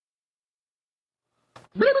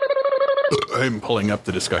I'm pulling up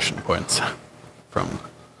the discussion points from.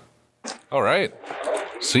 All right.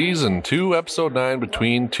 Season 2, Episode 9,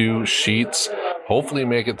 Between Two Sheets. Hopefully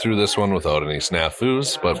make it through this one without any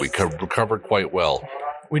snafus, but we recovered quite well.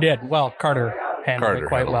 We did. Well, Carter handled it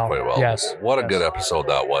quite well. Yes. What a good episode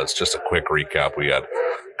that was. Just a quick recap. We had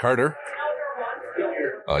Carter,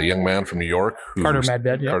 a young man from New York. Carter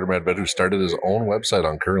Medved, who started his own website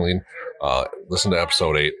on curling. Listen to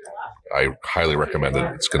episode 8. I highly recommend it.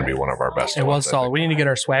 It's going to be one of our best. It was solid. We need to get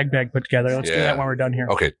our swag bag put together. Let's do that when we're done here.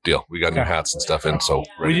 Okay, deal. We got new hats and stuff in, so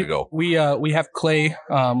ready to go. We have Clay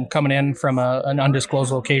coming in from an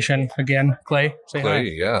undisclosed location again. Clay, say hi.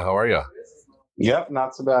 Clay, yeah, how are you? Yep,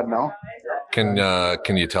 not so bad, no.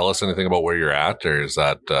 Can you tell us anything about where you're at, or is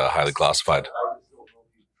that highly classified?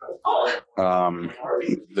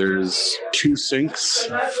 There's 2 sinks,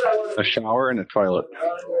 a shower, and a toilet.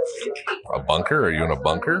 A bunker? Are you in a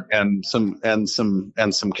bunker? And some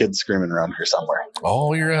kids screaming around here somewhere.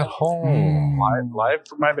 Oh, you're at home. Live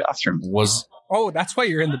from my bathroom. That's why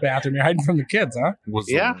you're in the bathroom. You're hiding from the kids, huh? Was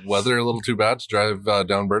the weather a little too bad to drive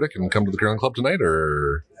down Burdick and come to the curling club tonight,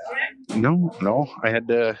 or? No. I had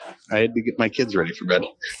to get my kids ready for bed.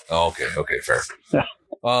 Oh, okay, fair. Yeah.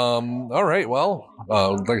 All right. Well,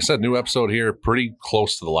 like I said, new episode here, pretty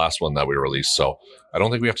close to the last one that we released. So I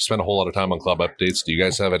don't think we have to spend a whole lot of time on club updates. Do you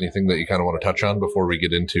guys have anything that you kind of want to touch on before we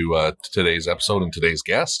get into today's episode and today's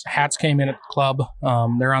guest? Hats came in at the club.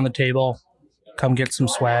 They're on the table. Come get some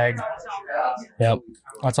swag. Yep.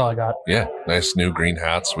 That's all I got. Yeah. Nice new green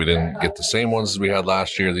hats. We didn't get the same ones as we had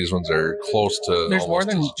last year. These ones are close to. There's more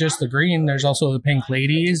than just the green. There's also the pink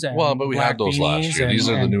ladies. And but we had those last year. These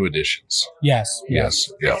are the new additions. Yes. Yeah.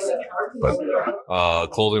 But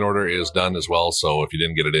clothing order is done as well. So if you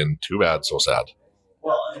didn't get it in, too bad. So sad.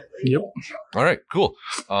 Yep. All right. Cool.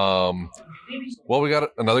 Well, we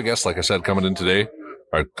got another guest, like I said, coming in today.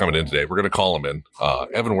 We're going to call him in.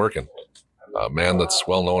 Evan Workin. A man that's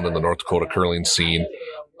well known in the North Dakota curling scene,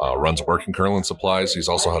 runs Workin Curling Supplies. He's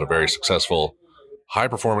also had a very successful high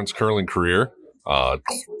performance curling career.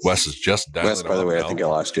 Wes is just dialing. Wes, by the way, I think I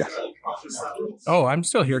lost you. Oh, I'm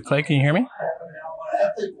still here, Clay. Can you hear me?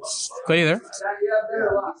 Clay, you there?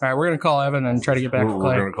 All right, we're going to call Evan and try to get back to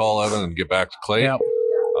Clay. We're going to call Evan and get back to Clay. Yep.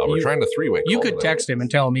 We're trying to 3-way call. You could text him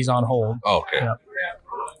and tell him he's on hold. Oh, okay. Yep.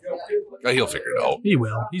 He'll figure it out. He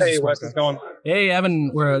will. Hey, Wes, how's it going? Hey,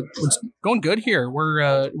 Evan. It's going good here.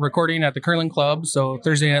 We're recording at the Curling Club, so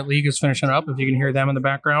Thursday Night League is finishing up, if you can hear them in the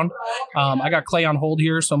background. I got Clay on hold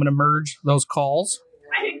here, so I'm going to merge those calls,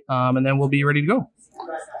 and then we'll be ready to go.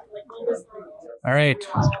 All right.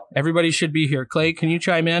 Everybody should be here. Clay, can you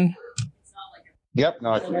chime in? Yep.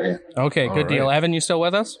 No, I can hear you. Okay, good deal. Evan, you still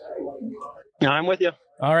with us? Yeah, I'm with you.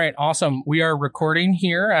 All right, awesome. We are recording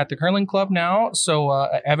here at the Curling Club now. So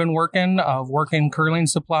Evan Workin of Workin Curling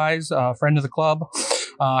Supplies, friend of the club.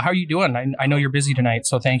 How are you doing? I know you're busy tonight,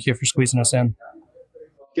 so thank you for squeezing us in.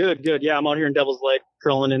 Good. Yeah, I'm out here in Devil's Lake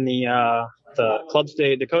curling in the club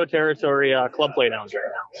state, Dakota Territory club playdowns right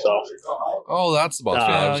now. So. That's the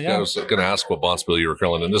Bonspiel. I was going to ask what Bonspiel you were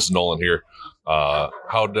curling, and this is Nolan here.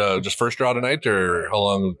 How'd just first draw tonight, or how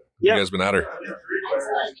long you guys been at her?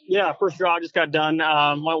 Yeah, first draw just got done.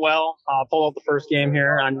 Went well. Pulled out the first game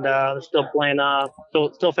here, and they're still playing.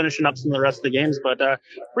 Still finishing up some of the rest of the games, but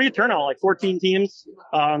pretty good turnout. Like 14 teams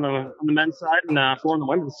on the men's side and 4 on the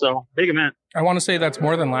women's. So big event. I want to say that's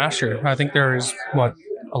more than last year. I think there's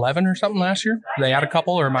 11 or something last year. They had a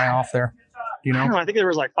couple, or am I off there? Do you know? I don't know. I think there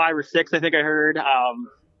was like 5 or 6. I think I heard.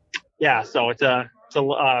 So it's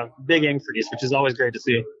a big increase, which is always great to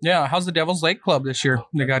see. Yeah. How's the Devil's Lake Club this year?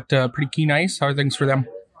 They got pretty keen ice. How are things for them?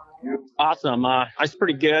 Awesome. Ice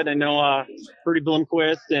pretty good. I know Rudy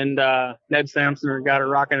Blomqvist and Ned Sampson got it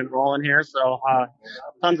rocking and rolling here. So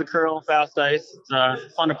tons of curl, fast ice.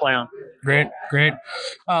 It's fun to play on. Great.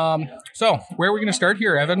 So where are we going to start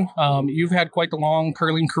here, Evan? You've had quite the long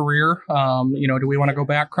curling career. Do we want to go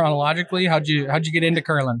back chronologically? How'd you get into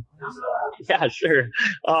curling? Yeah, sure.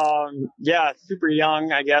 Super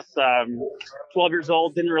young, I guess. 12 years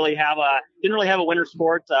old. Didn't really have a winter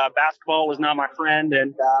sport. Basketball was not my friend,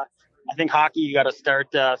 and I think hockey, you got to start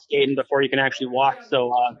skating before you can actually walk.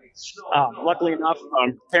 So, luckily enough,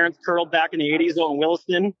 parents curled back in the 80s out in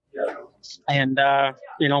Williston, and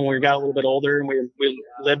when we got a little bit older and we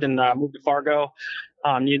lived and moved to Fargo.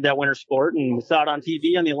 Needed that winter sport, and we saw it on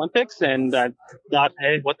TV on the Olympics, and I thought,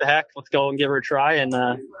 hey, what the heck, let's go and give her a try, and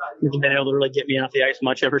it's been able to really get me off the ice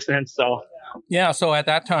much ever since. So yeah, so at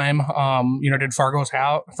that time, did Fargo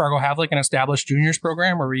have like an established juniors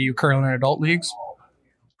program, or were you curling in adult leagues?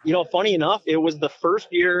 Funny enough, it was the first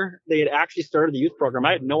year they had actually started the youth program.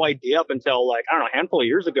 I had no idea up until a handful of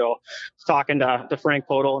years ago. I was talking to Frank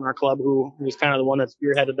Podol in our club, who was kind of the one that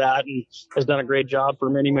spearheaded that and has done a great job for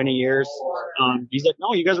many, many years. He's like,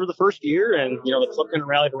 no, you guys were the first year, and the club kind of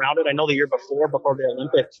rallied around it. I know the year before the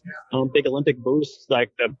Olympics, big Olympic boost,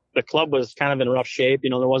 like the club was kind of in rough shape.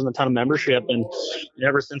 There wasn't a ton of membership, and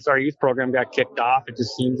ever since our youth program got kicked off, it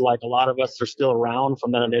just seems like a lot of us are still around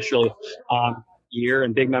from that initial year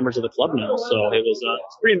and big members of the club now. So it was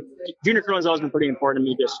junior curling has always been pretty important to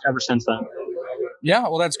me just ever since then. Yeah,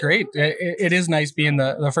 well, that's great. It is nice being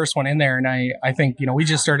the first one in there, and I think we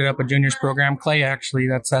just started up a juniors program. Clay, actually,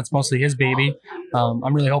 that's mostly his baby.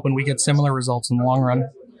 I'm really hoping we get similar results in the long run.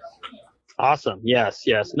 Awesome. Yes.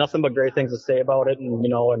 Nothing but great things to say about it. And,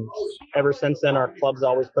 and ever since then, our club's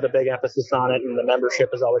always put a big emphasis on it, and the membership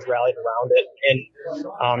has always rallied around it. And,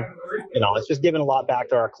 it's just given a lot back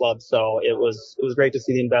to our club. So it was great to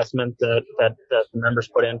see the investment that the members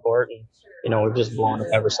put in for it. And, we've just blown up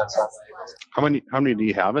ever since then. How many do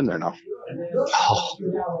you have in there now?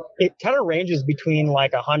 It kind of ranges between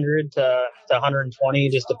 100 to 120,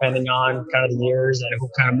 just depending on kind of the years and who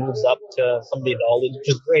kind of moves up to some of the adult leagues, which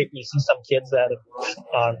is great. You see some kids that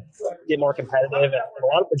get more competitive, and a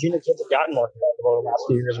lot of the junior kids have gotten more competitive over the last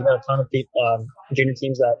few years. We've got a ton of people, junior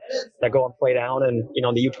teams that go and play down, and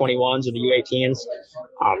the U21s or the U18s.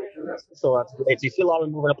 So that's great. So you see a lot of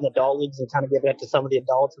them moving up in the adult leagues and kind of giving it to some of the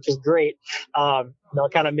adults, which is great.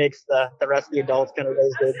 It kind of makes the rest of the adults kind of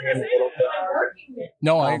raise their game a little bit.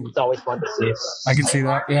 No, it's always fun to see. I can see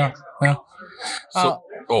that. Yeah. So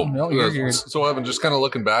Evan, just kind of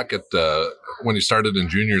looking back at when you started in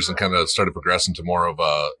juniors and kind of started progressing to more of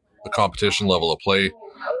a competition level of play,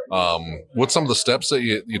 what's some of the steps that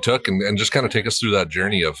you took, and just kind of take us through that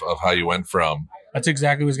journey of how you went from. That's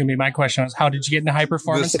exactly what's going to be my question. Was how did you get into high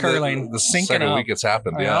performance curling? The second week it's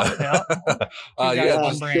happened. Yeah.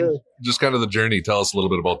 Just kind of the journey. Tell us a little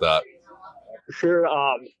bit about that. Sure.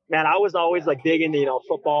 Man, I was always big into,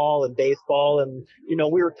 football and baseball, and,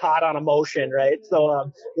 we were taught on emotion, right?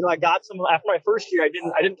 So, I got after my first year, I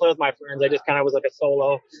didn't play with my friends. I just kind of was a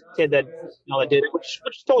solo kid that, that did it, which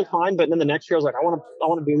is totally fine. But then the next year I was like, I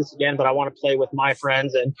want to do this again, but I want to play with my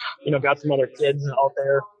friends, and, got some other kids out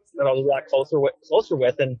there that I was a lot closer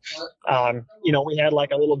with. And, we had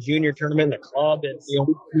a little junior tournament in the club, and,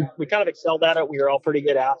 we kind of excelled at it. We were all pretty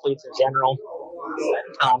good athletes in general.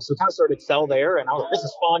 So we kind of started to excel there, and I was like, this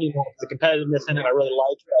is fun, the competitiveness in it I really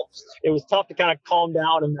liked, but it was tough to kind of calm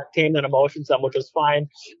down and tame that emotion some, which was fine.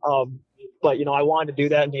 But, I wanted to do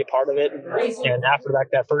that and be a part of it. And after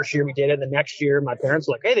that first year we did it, the next year my parents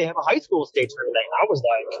were like, hey, they have a high school state tournament. And I was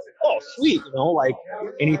like, oh, sweet.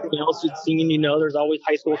 Anything else you'd seen, there's always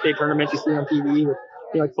high school state tournaments you see on TV with,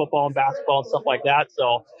 football and basketball and stuff like that.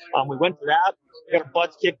 So we went to that. We got our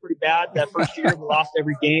butts kicked pretty bad that first year. We lost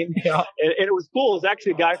every game. Yeah. And it was cool. It was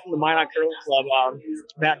actually a guy from the Minot Curling Club,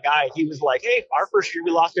 that guy. He was like, hey, our first year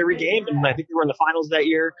we lost every game. And I think we were in the finals that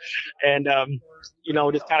year. And,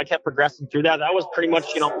 just kind of kept progressing through that. That was pretty much,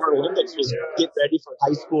 our Olympics was get ready for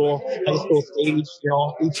high school stage,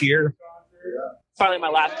 each year. Finally, my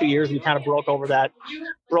last 2 years, we kind of broke over that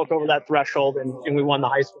threshold, and we won the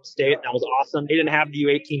high school state. That was awesome. They didn't have the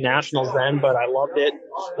U18 nationals then, but I loved it.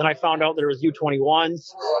 Then I found out there was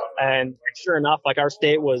U21s, and sure enough, our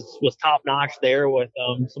state was top notch there with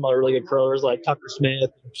some other really good curlers like Tucker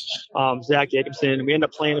Smith, Zach Jacobson. We ended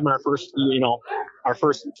up playing them in our first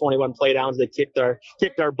U21 playdowns. They kicked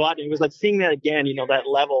our butt, and it was seeing that again, that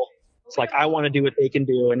level. It's I want to do what they can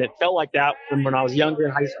do. And it felt like that from when I was younger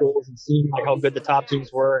in high school and seeing how good the top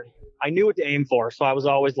teams were. I knew what to aim for. So I was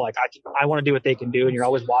always I want to do what they can do. And you're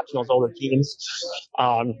always watching those older teams.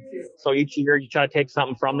 So each year you try to take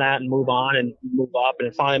something from that and move on and move up.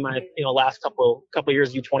 And finally my, last couple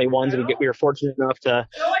years, U21s, we were fortunate enough to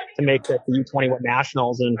make the U21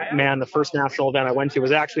 nationals. And man, the first national event I went to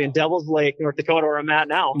was actually in Devil's Lake, North Dakota, where I'm at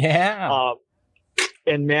now. Yeah.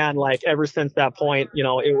 And man, ever since that point, I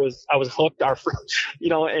was hooked.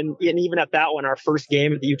 And even at that one, our first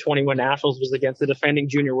game at the U21 Nationals was against the defending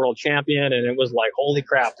junior world champion. And it was holy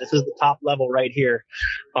crap, this is the top level right here.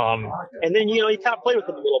 And then, you kind of play with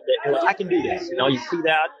it a little bit. You're like, I can do this. You see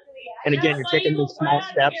that. And again, you're taking these small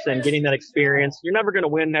steps and getting that experience. You're never going to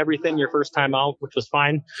win everything your first time out, which was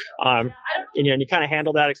fine. And you kind of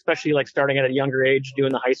handle that, especially starting at a younger age,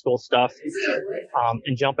 doing the high school stuff,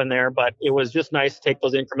 and jumping there. But it was just nice to take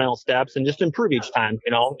those incremental steps and just improve each time,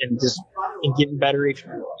 and getting better each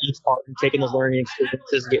part and taking those learning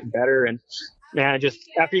experiences, getting better. And man, just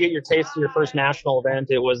after you get your taste of your first national event,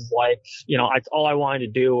 it was like, all I wanted to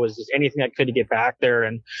do was just anything I could to get back there.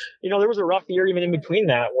 And, there was a rough year even in between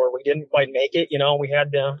that where we didn't quite make it. We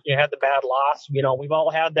had the bad loss. We've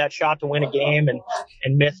all had that shot to win a game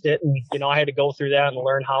and missed it. And, I had to go through that and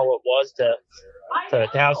learn how it was to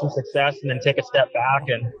have some success and then take a step back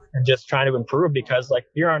and just trying to improve, because like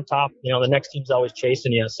if you're on top, the next team's always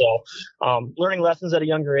chasing you. So learning lessons at a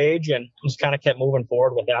younger age and just kind of kept moving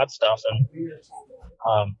forward with that stuff. And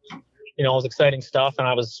it was exciting stuff. And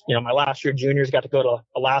I was, my last year juniors got to go to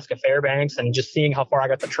Alaska Fairbanks, and just seeing how far I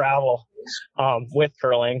got to travel with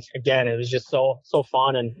curling. Again, it was just so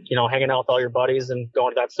fun, and hanging out with all your buddies and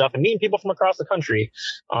going to that stuff and meeting people from across the country.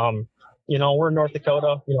 We're in North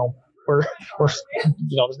Dakota, we're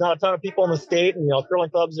there's not a ton of people in the state, and curling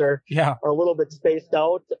clubs are a little bit spaced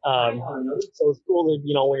out. So it's cool that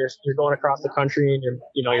when you're going across the country and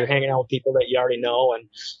you're hanging out with people that you already know, and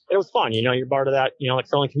it was fun. You're part of that the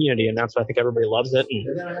curling community, and that's why I think everybody loves it.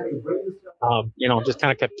 And just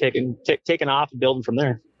kind of kept taking off and building from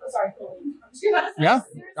there. Yeah,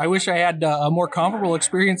 I wish I had more comparable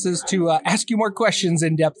experiences to ask you more questions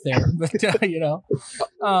in depth there. But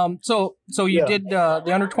so you did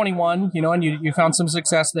the under 21, and you found some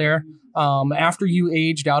success there. After you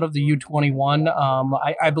aged out of the U21,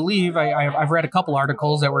 I believe I've read a couple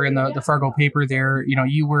articles that were in the Fargo paper there.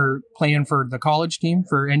 You were playing for the college team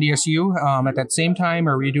for NDSU at that same time,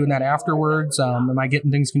 or were you doing that afterwards? Am I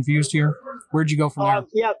getting things confused here? Where'd you go from there?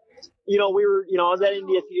 Yeah. We were, I was at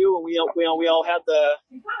NDSU, and we all had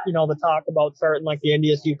the talk about starting like the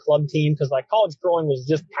NDSU club team, because like college curling was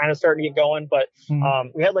just kind of starting to get going. But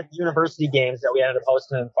we had like the university games that we ended up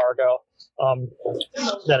hosting in Fargo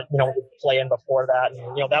that we were playing before that,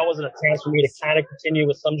 and that wasn't a chance for me to kind of continue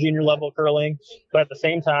with some junior level curling. But at the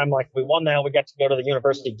same time, like we won that, we got to go to the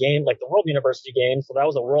university game, like the World University game. So that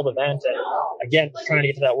was a world event, and again, trying to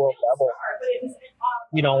get to that world level,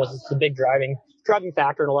 was just a big driving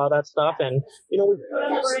factor in a lot of that stuff. And, we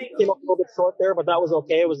came up a little bit short there, but that was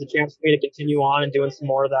okay. It was a chance for me to continue on and doing some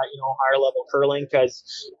more of that, higher level curling, because,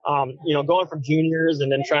 going from juniors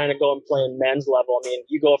and then trying to go and play in men's level. I mean,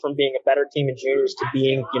 you go from being a better team in juniors to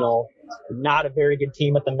being, not a very good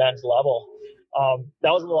team at the men's level.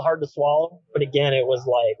 That was a little hard to swallow, but again, it was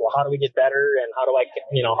like, well, how do we get better? And how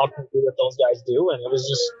can we do what those guys do? And it was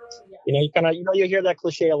just, you kind of, you hear that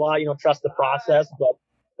cliche a lot, trust the process, but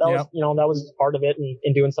that was part of it,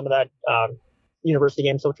 and doing some of that university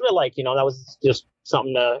game. So it's really like, that was just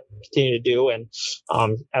something to continue to do. And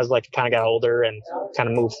as like kind of got older and kind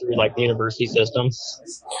of moved through like the university system.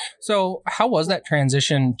 So how was that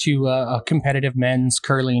transition to a competitive men's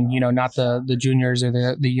curling, not the juniors or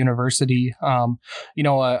the university?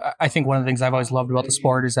 I think one of the things I've always loved about the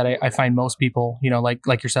sport is that I find most people,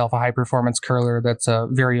 like yourself, a high performance curler that's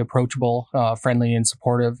very approachable, friendly and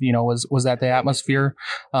supportive. Was that the atmosphere?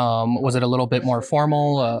 Was it a little bit more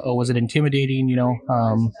formal? Or was it intimidating?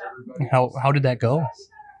 How did that go?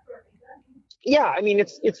 Yeah, I mean,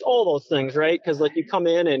 it's all those things, right? Because like you come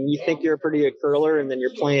in and you think you're a pretty good curler, and then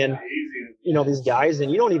you're playing, these guys,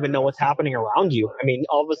 and you don't even know what's happening around you. I mean,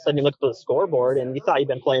 all of a sudden you look at the scoreboard and you thought you've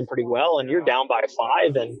been playing pretty well, and you're down by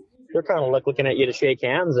 5, and they're kind of looking at you to shake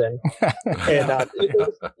hands, and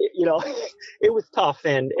it was tough,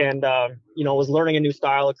 and was learning a new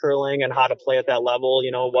style of curling and how to play at that level.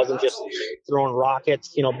 It wasn't just throwing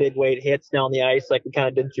rockets, big weight hits down the ice like we kind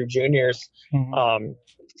of did through juniors. Mm-hmm.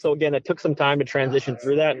 So again, it took some time to transition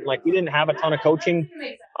through that. And like we didn't have a ton of coaching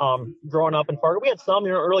growing up in Fargo. We had some,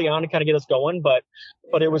 early on to kind of get us going, but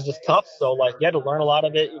it was just tough. So like you had to learn a lot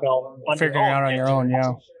of it, figuring out on your own,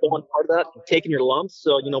 yeah. One part of that, taking your lumps.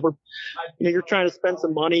 So you're trying to spend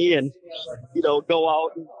some money and go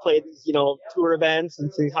out and play these tour events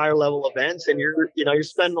and these higher level events, and you're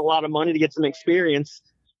spending a lot of money to get some experience.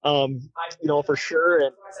 For sure.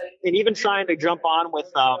 And even trying to jump on with,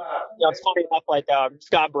 it's funny enough, like,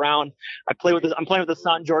 Scott Brown, I'm playing with his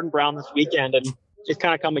son, Jordan Brown, this weekend, and just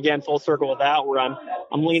kind of come again full circle with that, where I'm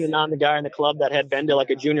leaning on the guy in the club that had been to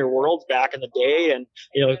like a junior worlds back in the day, and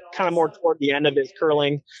kind of more toward the end of his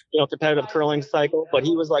curling, competitive curling cycle. But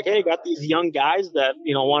he was like, hey, got these young guys that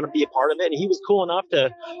want to be a part of it, and he was cool enough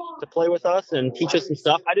to play with us and teach us some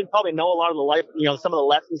stuff. I didn't probably know a lot of the life, some of the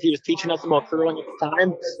lessons he was teaching us about curling at the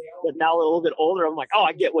time, but now a little bit older, I'm like, oh,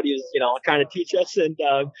 I get what he was trying to teach us. And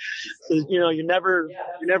so you're never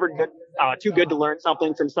good, too good to learn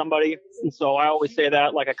something from somebody. And so I always say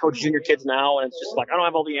that, like I coach junior kids now, and it's just like, I don't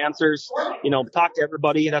have all the answers, talk to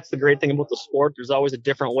everybody. That's the great thing about the sport. There's always a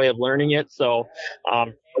different way of learning it. So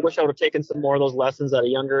I wish I would have taken some more of those lessons at a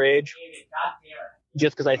younger age.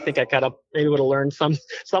 just because I think I kind of maybe would have learned some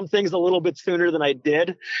things a little bit sooner than I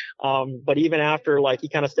did. But even after like he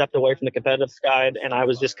kind of stepped away from the competitive side, and I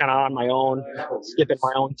was just kind of on my own, skipping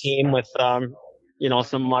my own team with some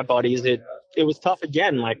of my buddies. It was tough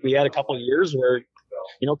again. Like we had a couple of years where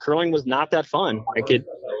curling was not that fun. Like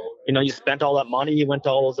you spent all that money, you went to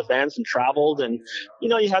all those events and traveled, and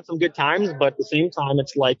you had some good times. But at the same time,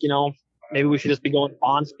 it's like maybe we should just be going to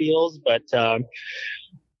bonspiels. But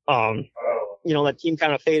that team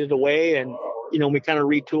kind of faded away, and we kind of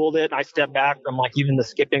retooled it. And I stepped back from like even the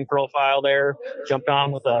skipping profile there, jumped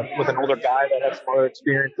on with an older guy that had some more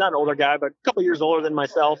experience. Not an older guy, but a couple years older than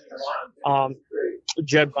myself,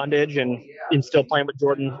 Jed Bundage, and still playing with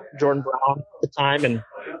Jordan Brown at the time. And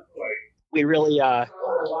we really,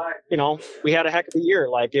 we had a heck of a year.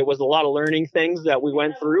 Like it was a lot of learning things that we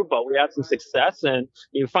went through, but we had some success, and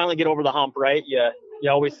you finally get over the hump, right? You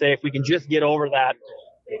always say, if we can just get over that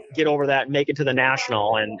and make it to the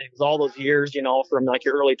national. And it was all those years, from like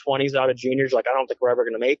your early 20s out of juniors, like, I don't think we're ever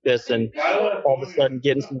going to make this. And all of a sudden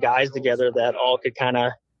getting some guys together that all could kind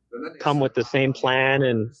of come with the same plan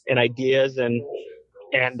and ideas and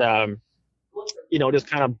just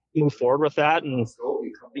kind of move forward with that. And,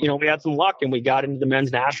 we had some luck and we got into the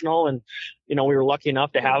men's national, and, we were lucky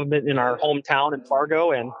enough to have it in our hometown in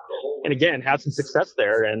Fargo, and again, had some success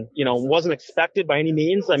there. And, wasn't expected by any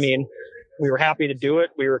means. I mean, we were happy to do it.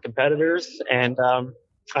 We were competitors, and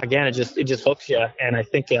again, it just hooks you. And I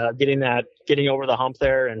think getting over the hump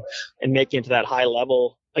there and making it to that high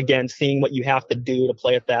level, again, seeing what you have to do to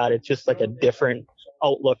play at that, it's just like a different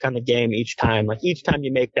outlook on the game each time. Like each time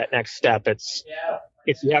you make that next step, it's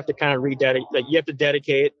you have to kind of you have to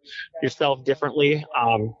dedicate yourself differently.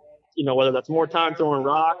 Whether that's more time throwing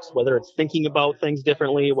rocks, whether it's thinking about things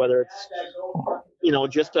differently, whether it's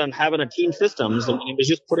just on having a team systems. I mean, it was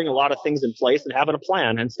just putting a lot of things in place and having a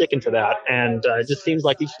plan and sticking to that. And it just seems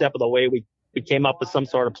like each step of the way we came up with some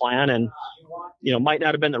sort of plan, and, might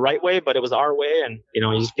not have been the right way, but it was our way. And,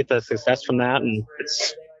 you just get the success from that. And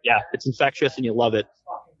it's infectious and you love it.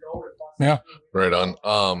 Yeah. Right on.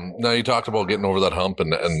 Now you talked about getting over that hump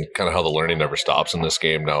and kind of how the learning never stops in this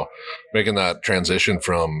game. Now making that transition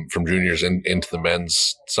from juniors into the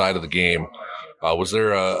men's side of the game. Was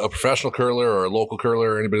there a professional curler or a local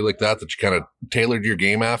curler or anybody like that you kind of tailored your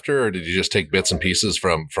game after, or did you just take bits and pieces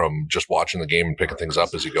from just watching the game and picking things up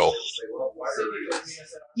as you go?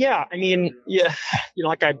 Yeah, I mean,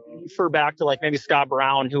 like I refer back to like maybe Scott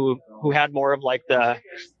Brown, who had more of like the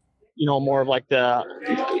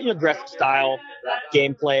aggressive style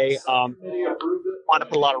gameplay. Want to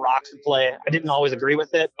put a lot of rocks in play. I didn't always agree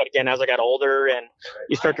with it, but again, as I got older and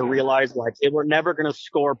you start to realize like we're never going to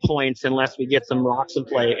score points unless we get some rocks in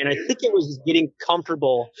play. And I think it was just getting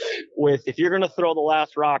comfortable with, if you're going to throw the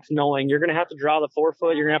last rocks, knowing you're going to have to draw the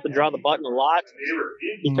forefoot, you're going to have to draw the button a lot,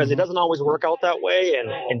 because it doesn't always work out that way,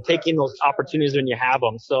 and taking those opportunities when you have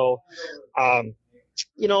them. So,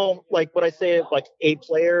 like what I say, like a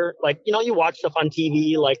player, like, you watch stuff on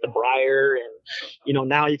TV, like the Briar, and,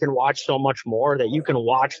 now you can watch so much more that you can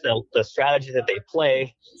watch the strategy that they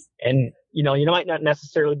play. And, you might not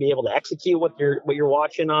necessarily be able to execute what you're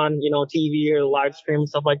watching on, TV or live stream and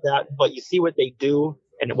stuff like that, but you see what they do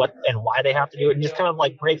and why they have to do it, and just kind of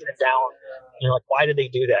like breaking it down. Like, why did they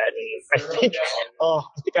do that? And I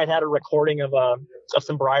think I had a recording of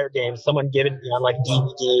some Briar games. Someone gave it me on like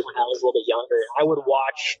DVD when I was a little bit younger. I would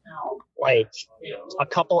watch like a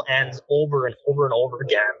couple ends over and over and over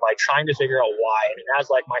again, like trying to figure out why. And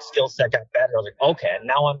as like my skill set got better, I was like, okay,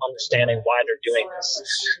 now I'm understanding why they're doing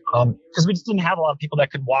this. Because we just didn't have a lot of people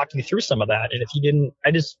that could walk you through some of that. And if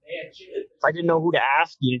I didn't know who to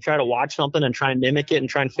ask, you try to watch something and try and mimic it and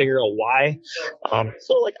try and figure out why.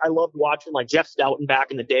 So like I loved watching like Jeff Stoughton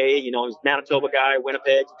back in the day. He was a Manitoba guy,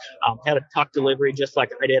 Winnipeg, had a tuck delivery just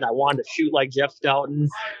like I did. I wanted to shoot like Jeff Stoughton.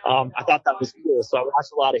 I thought that was cool. So I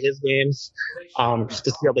watched a lot of his games just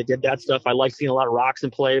to see how they did that stuff. I like seeing a lot of rocks in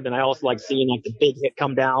play, but I also like seeing like the big hit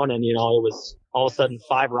come down, and it was all of a sudden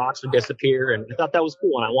 5 rocks would disappear, and I thought that was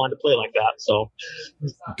cool, and I wanted to play like that. So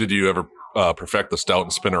did you ever perfect the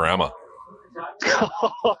Stoughton spinorama?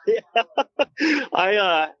 Oh,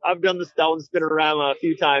 yeah. I've done the Stoughton spinorama a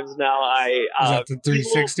few times now. Is that the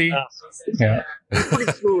 360? Yeah,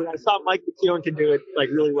 pretty smooth. I saw Mike McKeown can do it like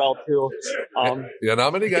really well too. Yeah,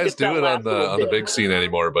 not many guys do it on the big scene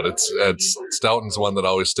anymore, but it's Stoughton's one that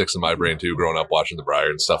always sticks in my brain too. Growing up watching the Briar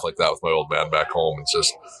and stuff like that with my old man back home, it's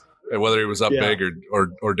just whether he was up big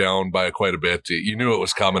or down by quite a bit, you knew it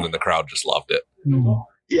was coming, and the crowd just loved it. Mm-hmm.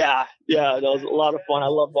 Yeah, that was a lot of fun. I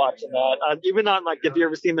love watching that. Even on like, if you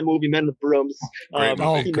ever seen the movie Men with Brooms,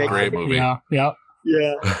 great movie. Yeah.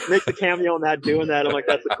 Yeah, make the cameo on that doing that. I'm like,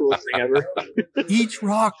 that's the coolest thing ever. Each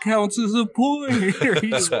rock counts as a point.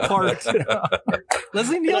 He's parked.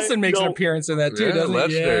 Leslie Nielsen makes an appearance in that too, Yeah, doesn't he?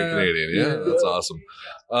 legendary Canadian. Yeah, that's awesome.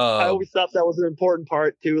 I always thought that was an important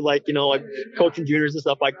part too, like, like coaching juniors and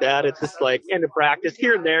stuff like that. It's just like end of practice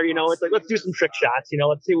here and there, it's like, let's do some trick shots,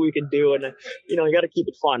 let's see what we can do. And, you got to keep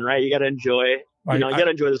it fun, right? You got to enjoy, you got to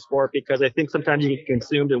enjoy the sport, because I think sometimes you get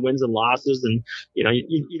consumed in wins and losses, and,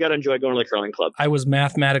 you got to enjoy going to the curling club. I was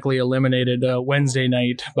mathematically eliminated Wednesday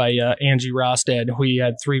night by Angie Rosted. We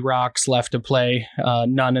had 3 rocks left to play,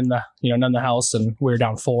 none in the house, and we were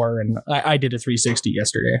down 4, and I did a 360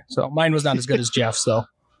 yesterday. So mine was not as good as Jeff's though.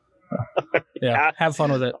 Yeah, have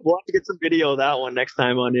fun with it. We'll have to get some video of that one next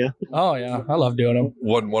time on you. Oh yeah, I love doing them.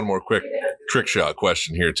 One more quick trick shot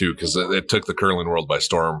question here too, because it took the curling world by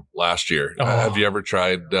storm last year. Have you ever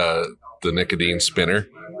tried the nicotine spinner?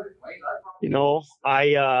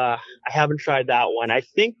 I haven't tried that one. I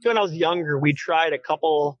think when I was younger, we tried a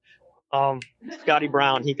couple. Scotty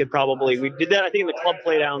Brown, we did that, I think, in the club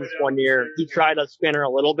playdowns one year. He tried a spinner a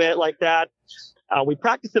little bit like that. We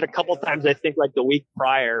practiced it a couple times, I think, like the week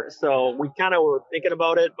prior. So we kind of were thinking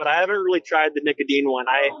about it, but I haven't really tried the nicotine one.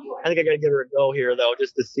 I think I got to give her a go here, though,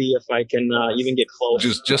 just to see if I can even get close.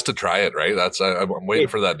 Just to try it, right? I'm waiting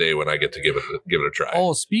for that day when I get to give it a try.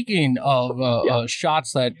 Oh, speaking of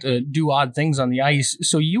shots that do odd things on the ice,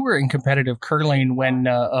 so you were in competitive curling when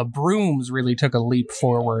brooms really took a leap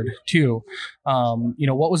forward too.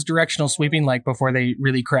 What was directional sweeping like before they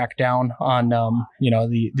really cracked down on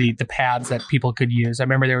the pads that people could use? I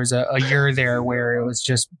remember there was a year there where it was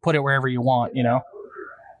just put it wherever you want.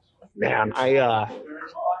 Man,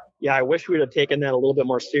 I wish we'd have taken that a little bit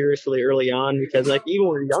more seriously early on, because like even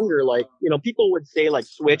when we were younger, like, people would say like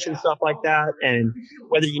switch and stuff like that. And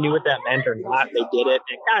whether you knew what that meant or not, they did it,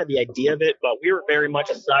 and kind of the idea of it. But we were very much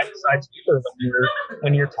a side to side sweeper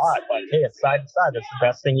when you're taught, like, hey, it's side to side. That's the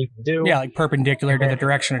best thing you can do. Yeah. Like perpendicular to the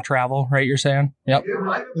direction of travel, right? You're saying? Yep.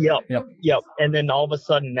 And then all of a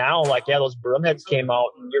sudden now, like, those broom heads came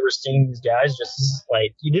out, and you were seeing these guys just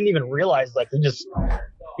like, you didn't even realize, like, they just,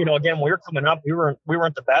 again, when we were coming up, we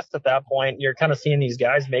weren't the best at that point. You're kind of seeing these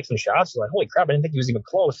guys make some shots. You're like, holy crap, I didn't think he was even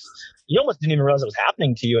close. You almost didn't even realize it was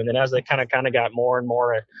happening to you. And then as they kind of got more and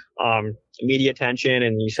more media attention,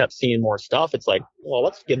 and you kept seeing more stuff, it's like, well,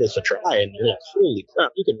 let's give this a try. And you're like, holy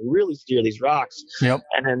crap, you can really steer these rocks. Yep.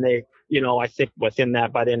 And then they, I think within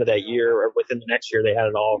that, by the end of that year or within the next year, they had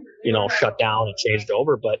it all, shut down and changed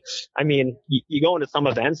over. But I mean, you go into some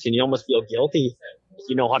events and you almost feel guilty.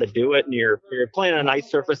 You know how to do it, and you're playing on an ice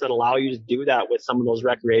surface that allow you to do that with some of those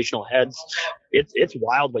recreational heads. It's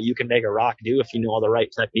wild what you can make a rock do if you know the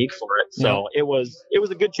right technique for it. So it was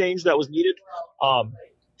a good change that was needed.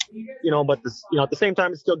 But at the same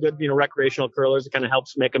time, it's still good, recreational curlers. It kind of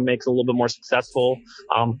helps makes it a little bit more successful,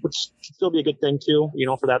 which should still be a good thing too,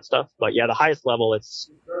 for that stuff. But yeah, the highest level, it's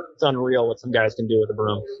unreal what some guys can do with a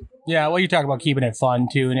broom. Yeah, well, you talk about keeping it fun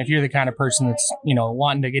too, and if you're the kind of person that's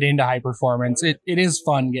wanting to get into high performance, it is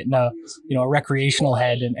fun getting a recreational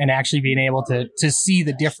head and actually being able to see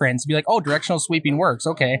the difference. Be like, oh, directional sweeping works.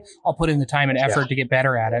 Okay, I'll put in the time and effort to get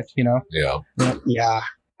better at it. Yeah.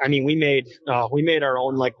 I mean, we made our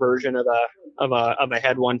own like version of a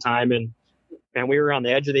head one time, and we were on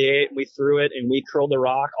the edge of the 8. We threw it and we curled the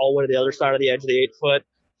rock all the way to the other side of the edge of the 8 foot.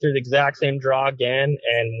 Through the exact same draw again,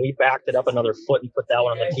 and we backed it up another foot and put that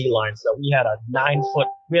one on the tee line. So we had a 9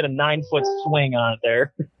 foot swing on it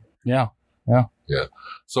there. Yeah.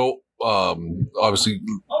 So obviously,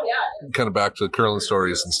 kind of back to the curling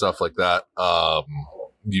stories and stuff like that.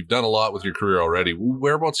 You've done a lot with your career already.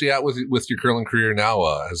 Whereabouts are you at with your curling career now?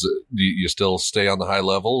 Do you still stay on the high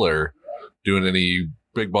level, or doing any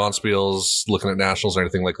big bonspiels, looking at nationals or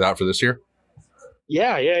anything like that for this year?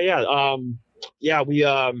 Yeah. We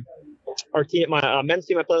our team, my men's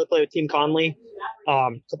team, I play with Team Conley.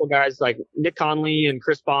 A couple guys like Nick Conley and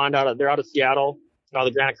Chris Bond they're out of Seattle.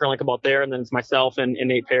 The Granite Curling Club out there, and then it's myself and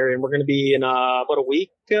Nate Perry, and we're going to be in about a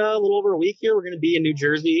week, a little over a week here. We're going to be in New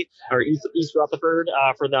Jersey or East Rutherford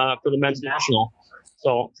for the men's national.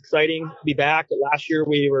 So it's exciting to be back. Last year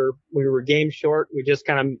we were game short. We just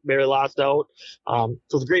kind of barely lost out. So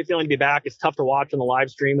it's a great feeling to be back. It's tough to watch on the live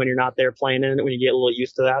stream when you're not there playing in it, when you get a little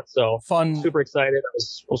used to that. So fun. Super excited. I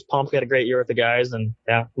was pumped. We had a great year with the guys, and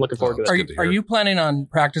yeah, looking forward to it. Are you planning on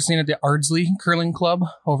practicing at the Ardsley Curling Club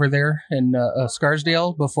over there in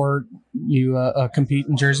Scarsdale before you compete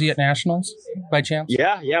in Jersey at nationals? by chance?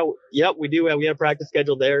 Yep. We do. We have practice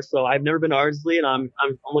scheduled there. So I've never been to Ardsley, and I'm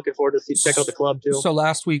looking forward to check out the club too. So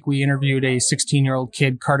last week we interviewed a 16-year-old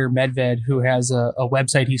kid, Carter Medved, who has a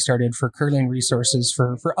website he started for curling resources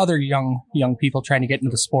for other young people trying to get into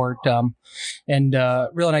the sport. And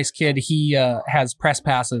real nice kid. He has press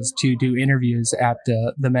passes to do interviews at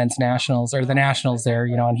the men's nationals or the nationals there,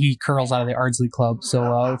 and he curls out of the Ardsley club.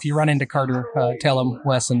 So if you run into Carter, tell him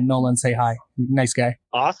Wes and Nolan say hi. Nice guy.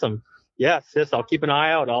 Awesome. Yeah, sis, I'll keep an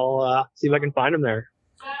eye out. I'll see if I can find him there.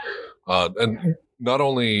 And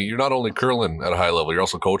you're not only curling at a high level, you're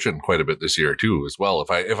also coaching quite a bit this year too, as well.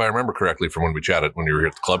 If I remember correctly from when we chatted when you were here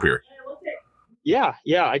at the club here. Yeah.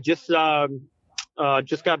 I just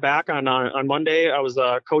got back on Monday. I was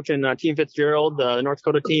coaching Team Fitzgerald, the North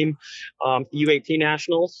Dakota team, the U18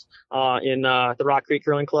 Nationals in the Rock Creek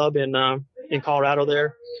Curling Club in Colorado.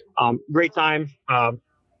 There, great time.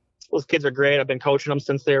 Those kids are great. I've been coaching them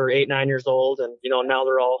since they were 8, 9 years old, and now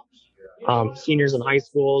they're all seniors in high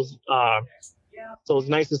schools. So it's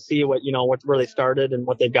nice to see where they started and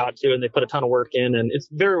what they got to, and they put a ton of work in, and it's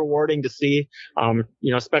very rewarding to see.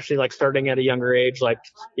 Especially like starting at a younger age, like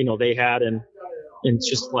they had, and it's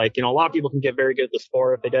just like a lot of people can get very good at the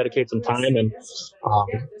sport if they dedicate some time, and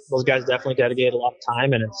those guys definitely dedicate a lot of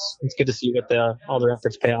time, and it's good to see what all their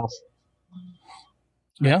efforts pay off.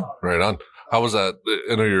 Yeah, right on. How was that?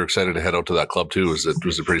 I know you're excited to head out to that club too. Was it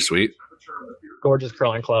pretty sweet? Gorgeous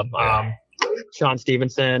curling club. Sean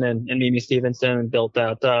Stevenson and Mimi Stevenson built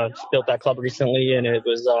that club recently, and it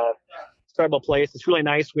was a incredible place. It's really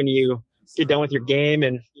nice when you get done with your game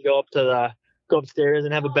and you go upstairs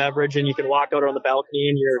and have a beverage, and you can walk out on the balcony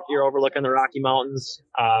and you're overlooking the Rocky Mountains.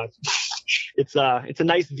 It's a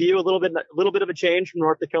nice view, a little bit of a change from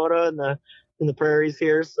North Dakota and the prairies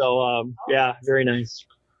here. So very nice.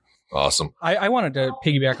 Awesome. I wanted to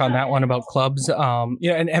piggyback on that one about clubs.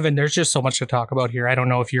 And Evan, there's just so much to talk about here. I don't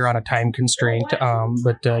know if you're on a time constraint,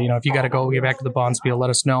 but if you got to go get back to the Bonspiel, let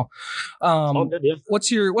us know. Good, yeah. What's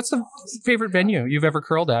the favorite venue you've ever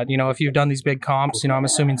curled at? If you've done these big comps, I'm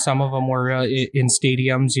assuming some of them were in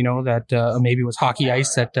stadiums, that maybe it was hockey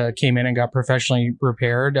ice that came in and got professionally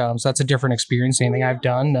repaired. So that's a different experience. Anything I've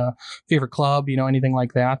done, favorite club, anything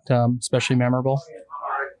like that, especially memorable.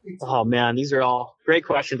 Oh man, these are all great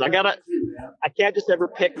questions. I can't just ever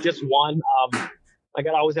pick just one. I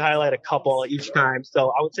gotta always highlight a couple each time.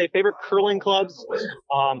 So I would say favorite curling clubs.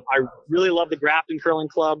 I really love the Grafton Curling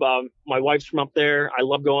Club. My wife's from up there. I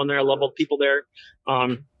love going there. I love all the people there.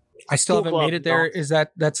 I still haven't made it there. Is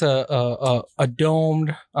that's a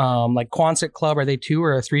domed like Quonset club? Are they 2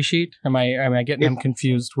 or a 3 sheet? Am I getting them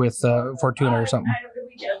confused with Fortuna or something?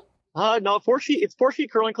 No, 4 sheet. It's 4 sheet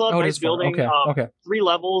curling club. Oh, nice building. Okay. 3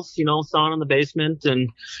 levels. Sauna in the basement, and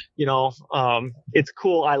it's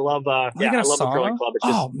cool. I love. I love the curling club. It's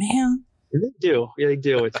just, man, they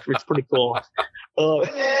do. It's pretty cool.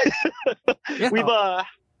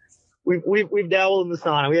 We've dabbled in the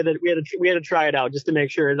sauna. We had to try it out just to make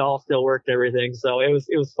sure it all still worked and everything. So it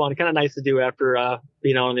was fun. Kind of nice to do after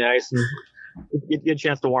being on the ice and get a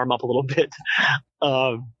chance to warm up a little bit.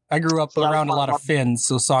 I grew up around a lot of Finns,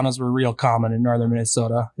 so saunas were real common in northern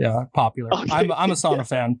Minnesota. Yeah, popular. Okay. I'm a sauna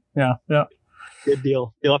fan. Yeah. Good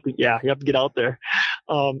deal. You have to get out there.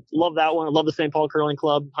 Love that one. I love the St. Paul Curling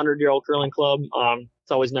Club, 100-year-old curling club.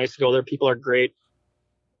 It's always nice to go there. People are great.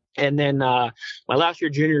 And then my last year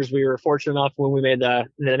juniors, we were fortunate enough when we made the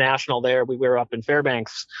national there. We were up in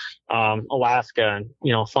Fairbanks, Alaska,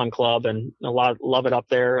 and fun club, and love it up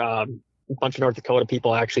there. A bunch of North Dakota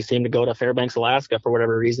people actually seem to go to Fairbanks, Alaska for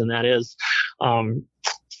whatever reason that is.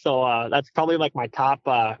 So that's probably like my top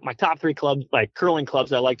 3 clubs, like curling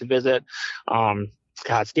clubs I like to visit.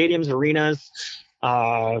 Stadiums, arenas.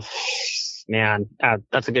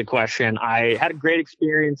 That's a good question. I had a great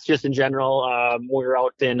experience just in general. We were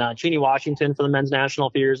out in Cheney, Washington for the men's national a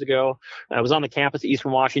few years ago. I was on the campus at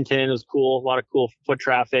Eastern Washington. It was cool. A lot of cool foot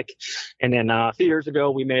traffic. And then a few years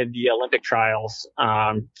ago, we made the Olympic trials.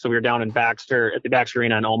 So we were down in Baxter at the Baxter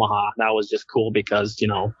Arena in Omaha. That was just cool because,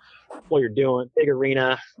 what you're doing, big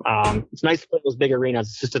arena. It's nice to play those big arenas.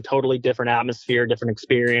 It's just a totally different atmosphere, different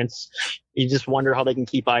experience. You just wonder how they can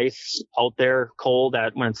keep ice out there cold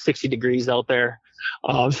when it's 60 degrees out there.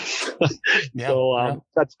 That's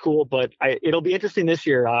cool. But it'll be interesting this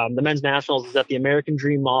year. The men's nationals is at the American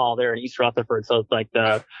Dream Mall there in East Rutherford. So it's like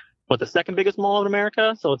the second biggest mall in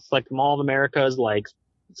America. So it's like the Mall of America's like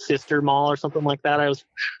sister mall or something like that. I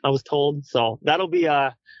was told. So that'll be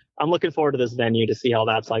I'm looking forward to this venue to see how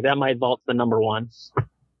that's like. That might vault the number 1.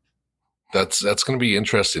 That's going to be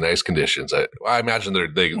interesting. Ice conditions. I imagine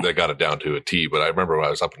they got it down to a T. But I remember when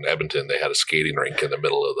I was up in Edmonton, they had a skating rink in the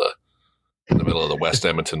middle of the West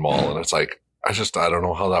Edmonton Mall, and it's like I don't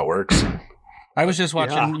know how that works. I was just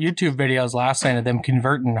watching YouTube videos last night of them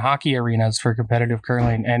converting hockey arenas for competitive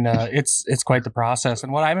curling, and it's quite the process.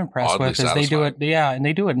 And what I'm impressed Oddly with is they do it, and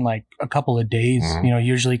they do it in like a couple of days,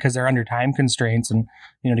 usually because they're under time constraints, and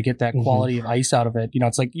to get that quality of ice out of it,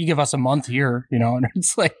 it's like you give us a month here, and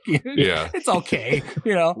it's like, it's okay,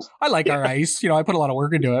 I like our ice, I put a lot of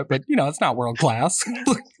work into it, but it's not world class.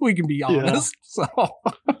 We can be honest. So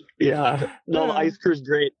no, the ice crew's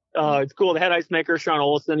great. It's cool. The head ice maker, Sean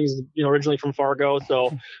Olson, he's originally from Fargo,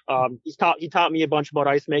 so he taught me a bunch about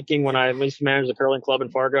ice making when I used to manage the curling club in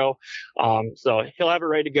Fargo. So he'll have it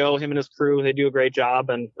ready to go. Him and his crew, they do a great job,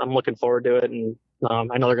 and I'm looking forward to it. And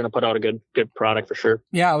I know they're going to put out a good product for sure.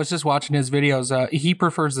 Yeah, I was just watching his videos. He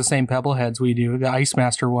prefers the same pebble heads we do, the Ice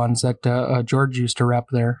Master ones that George used to rep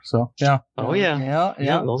there. So yeah. Oh yeah.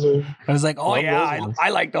 Those are, I was like, I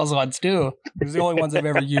like those ones too. They're the only ones I've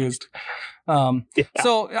ever used.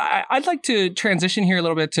 So I'd like to transition here a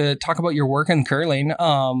little bit to talk about your work in curling.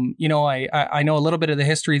 I know a little bit of the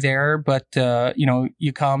history there, but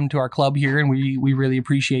you come to our club here, and we really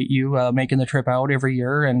appreciate you making the trip out every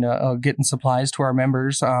year and getting supplies to our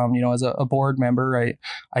members. As a board member,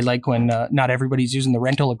 I like when not everybody's using the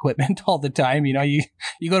rental equipment all the time. You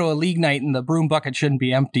go to a league night and the broom bucket shouldn't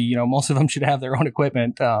be empty. Most of them should have their own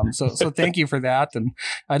equipment. So thank you for that, and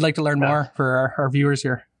I'd like to learn more for our viewers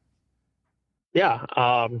here. Yeah.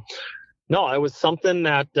 No, it was something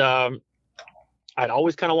that I'd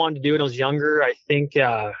always kind of wanted to do when I was younger. I think,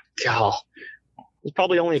 it was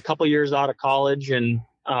probably only a couple years out of college, and,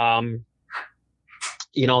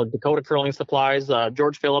 Dakota Curling Supplies,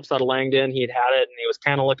 George Phillips out of Langdon, he'd had it, and he was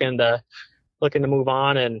kind of looking to move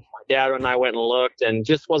on. And my dad and I went and looked, and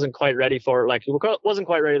just wasn't quite ready for it. Like, it wasn't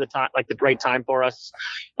quite ready at the time, like the right time for us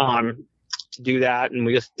to do that. And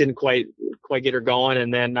we just didn't quite get her going.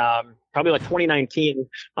 And then, probably like 2019,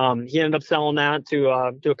 he ended up selling that to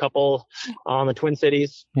a couple on the Twin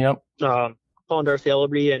Cities. Yep. Paul and Darcy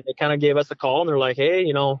Ellerby, and they kind of gave us a call, and they're like,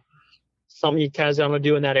 hey, something you guys want to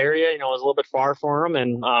do in that area, it was a little bit far for them.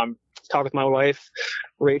 And talked with my wife,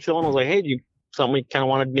 Rachel, and I was like, hey, do you something we kind of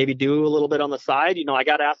want to maybe do a little bit on the side? I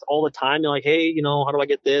got asked all the time, they're like, hey, how do I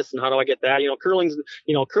get this and how do I get that?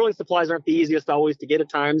 Curling supplies aren't the easiest always to get at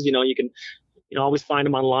times. You can always find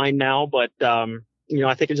them online now, but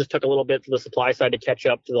I think it just took a little bit for the supply side to catch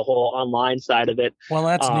up to the whole online side of it. Well,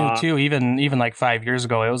 that's new too. Even like 5 years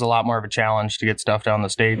ago, it was a lot more of a challenge to get stuff down the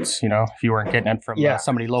States, if you weren't getting it from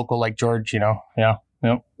somebody local like George, Yeah.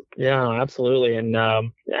 Yep. Yeah, absolutely. And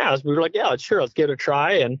we were like, sure, let's give it a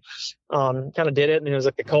try. And kind of did it. And it was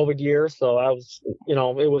like the COVID year. So I was,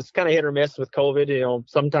 it was kind of hit or miss with COVID.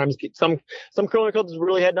 Sometimes some curling clubs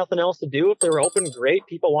really had nothing else to do. If they were open, great.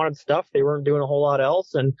 People wanted stuff. They weren't doing a whole lot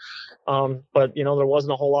else. And but there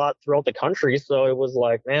wasn't a whole lot throughout the country. So it was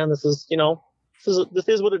like, man, this is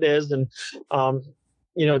what it is. And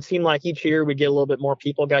it seemed like each year we'd get a little bit more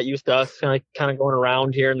people got used to us kind of going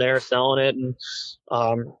around here and there selling it, and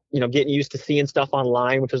getting used to seeing stuff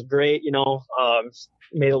online, which was great.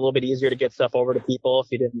 Made it a little bit easier to get stuff over to people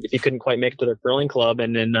if you couldn't quite make it to their curling club.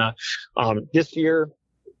 And then this year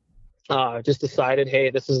just decided,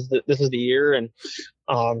 hey, this is the year. And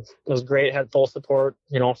it was great. Had full support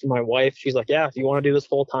from my wife. She's like, yeah, if you want to do this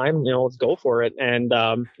full time, let's go for it. And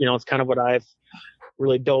it's kind of what I've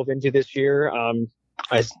really dove into this year.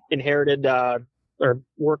 I inherited or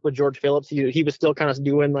worked with George Phillips. He was still kind of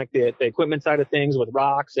doing like the equipment side of things with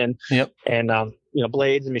rocks and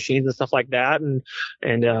blades and machines and stuff like that. And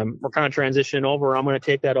we're kind of transitioning over. I'm going to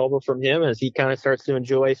take that over from him as he kind of starts to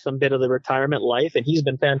enjoy some bit of the retirement life. And he's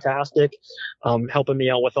been fantastic, helping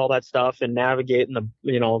me out with all that stuff and navigating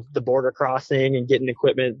the border crossing and getting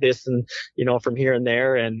equipment from here and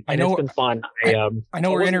there. And it's been fun. I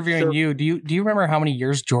know we're interviewing you. Do you remember how many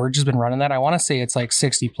years George has been running that? I want to say it's like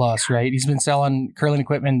 60 plus, right? He's been selling curling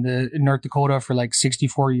equipment in North Dakota for like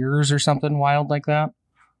 64 years or something wild like that.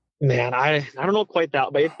 Man, I don't know quite that,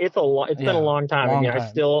 but it's been a long time.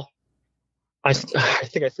 I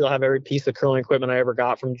think I still have every piece of curling equipment I ever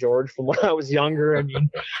got from George from when I was younger. I mean,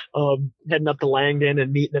 heading up to Langdon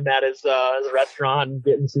and meeting him at his restaurant and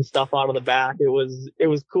getting some stuff out of the back. It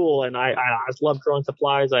was cool. And I just love curling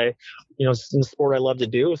supplies. It's a sport I love to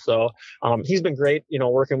do. So, he's been great,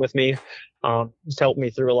 working with me, just helped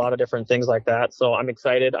me through a lot of different things like that. So I'm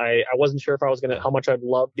excited. I wasn't sure if how much I'd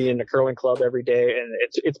love being in a curling club every day. And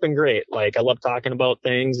it's been great. Like, I love talking about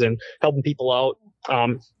things and helping people out.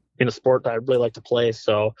 in a sport that I really like to play.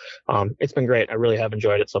 So it's been great. I really have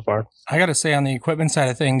enjoyed it so far. I got to say, on the equipment side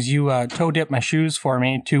of things, you toe dipped my shoes for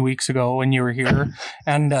me 2 weeks ago when you were here.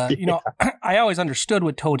 And, I always understood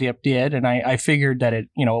what toe dip did. And I figured that it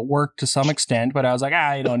worked to some extent, but I was like,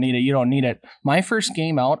 you don't need it. You don't need it. My first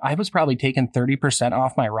game out, I was probably taking 30%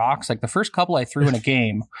 off my rocks. Like the first couple I threw in a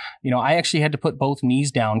game, I actually had to put both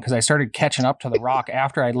knees down because I started catching up to the rock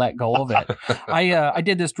after I let go of it. I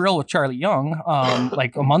did this drill with Charlie Young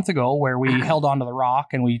like a month ago where we held onto the rock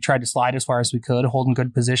and we tried to slide as far as we could, hold in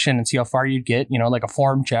good position and see how far you'd get, like a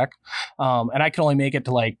form check. And I could only make it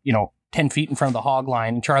to 10 feet in front of the hog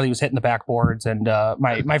line. And Charlie was hitting the backboards. And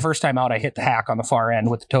my first time out, I hit the hack on the far end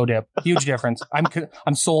with the toe dip. Huge difference.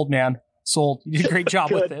 I'm sold, man. Sold. You did a great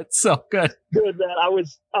job with it. So good. Good, man. I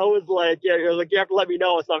was like, you're like, you have to let me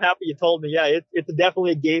know. So I'm happy you told me. Yeah, it's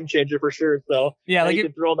definitely a game changer for sure. So yeah, you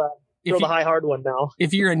can throw the high hard one now.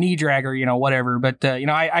 If you're a knee dragger, whatever. But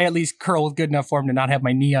I at least curl with good enough form to not have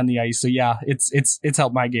my knee on the ice. So yeah, it's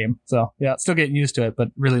helped my game. So yeah, still getting used to it, but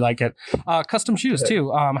really like it. Custom shoes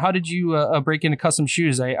too. How did you break into custom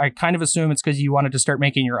shoes? I kind of assume it's because you wanted to start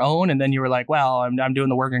making your own, and then you were like, well, I'm doing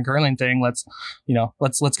the Workin curling thing. Let's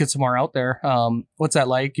get some more out there. What's that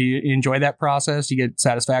like? You enjoy that process? You get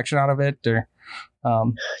satisfaction out of it, or?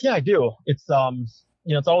 Yeah, I do. It's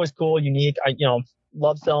it's always cool, unique. I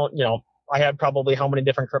love selling. I had probably how many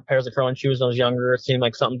different pairs of curling shoes when I was younger. It seemed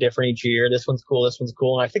like something different each year. This one's cool. This one's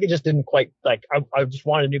cool. And I think it just didn't quite I just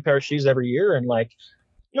wanted a new pair of shoes every year. And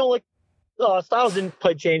styles didn't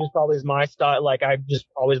quite change as probably as my style. Like I just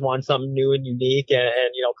always wanted something new and unique. And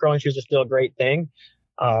curling shoes are still a great thing,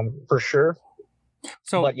 for sure.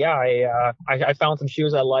 So, but yeah, I found some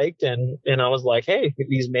shoes I liked, and I was like, hey, get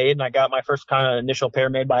these made. And I got my first kind of initial pair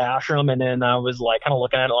made by Ashram, and then I was like, kind of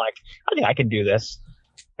looking at it like, I think I can do this.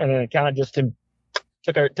 And then it kind of just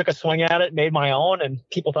took a swing at it, made my own, and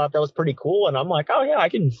people thought that was pretty cool. And I'm like, oh yeah, I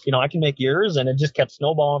can make yours. And it just kept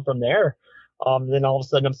snowballing from there. Then all of a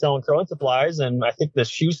sudden I'm selling curling supplies, and I think the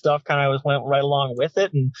shoe stuff kind of went right along with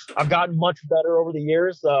it. And I've gotten much better over the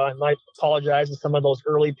years. I might apologize for some of those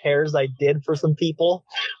early pairs I did for some people.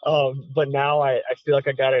 But now I feel like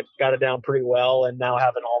I got it down pretty well. And now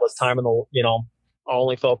having all this time in the,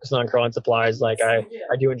 only focus on curling supplies, like I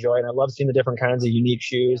do enjoy it. I love seeing the different kinds of unique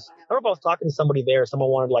shoes. I remember I was talking to somebody there. Someone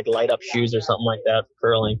wanted like light up shoes or something like that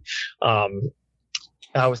for curling.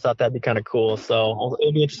 I always thought that'd be kind of cool. So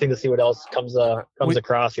it'll be interesting to see what else comes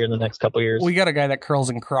across here in the next couple of years. We got a guy that curls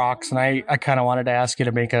in Crocs, and I kind of wanted to ask you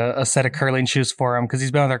to make a set of curling shoes for him because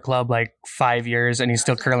he's been with our club like 5 years, and he's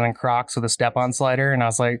still curling in Crocs with a step-on slider. And I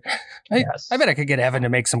was like, I bet I could get Evan to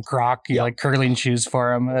make some like curling shoes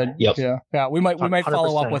for him. Yep. Yeah. We might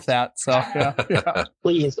follow up with that. So yeah.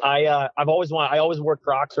 Please. I always wore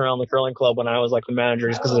Crocs around the curling club when I was like the manager,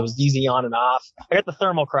 just because it was easy on and off. I got the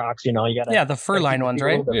thermal Crocs. You got the fur line ones.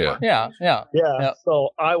 Right? Yeah. So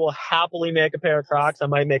I will happily make a pair of Crocs. I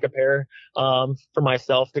might make a pair for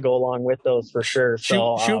myself to go along with those for sure.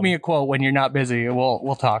 So shoot me a quote when you're not busy.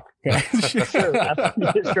 We'll talk. Sure,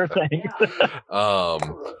 sure thing.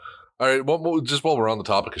 All right. Well, just while we're on the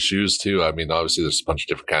topic of shoes too, I mean, obviously there's a bunch of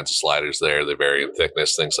different kinds of sliders there. They vary in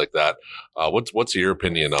thickness, things like that. What's your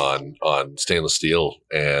opinion on stainless steel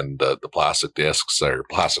and the plastic discs or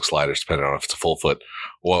plastic sliders, depending on if it's a full foot?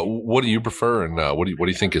 What do you prefer, and what do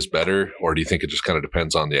you think is better, or do you think it just kind of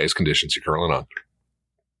depends on the ice conditions you're curling on?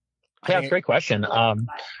 Yeah, that's a great question. I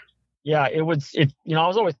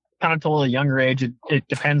was always kind of told at a younger age, it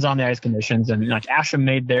depends on the ice conditions, and like Asham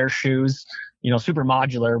made their shoes, super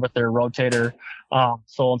modular with their rotator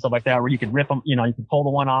sole and stuff like that, where you could rip them, you could pull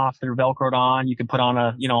the one off, they're Velcroed on, you could put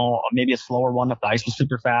on maybe a slower one if the ice was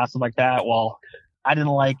super fast, stuff like that. Well, I didn't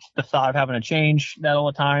like the thought of having to change that all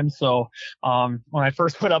the time. So when I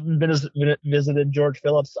first went up and visited George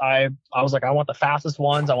Phillips, I was like, I want the fastest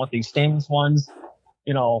ones. I want these stainless ones.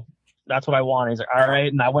 That's what I want. He's like, all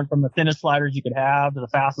right. And I went from the thinnest sliders you could have to the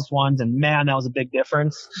fastest ones. And man, that was a big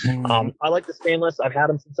difference. Mm-hmm. I like the stainless. I've had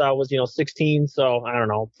them since I was, 16. So I don't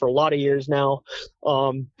know, for a lot of years now.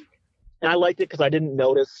 And I liked it because I didn't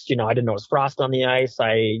notice, frost on the ice.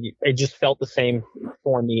 It just felt the same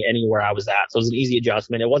for me anywhere I was at. So it was an easy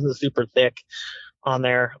adjustment. It wasn't super thick on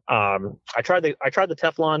there. I tried the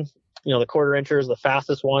Teflon, the quarter inchers, the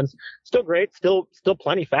fastest ones. Still great. Still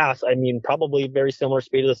plenty fast. I mean, probably very similar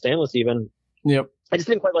speed to the stainless even. Yep. I just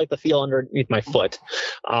didn't quite like the feel underneath my foot.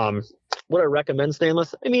 Would I recommend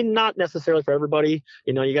stainless? I mean, not necessarily for everybody.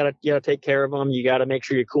 You know, you gotta take care of them. You gotta make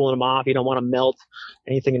sure you're cooling them off. You don't want to melt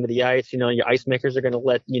anything into the ice. You know, your ice makers are gonna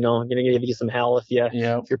give you some hell if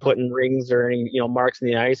you're putting rings or any marks in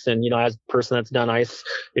the ice. And as a person that's done ice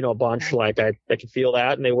a bunch, like I can feel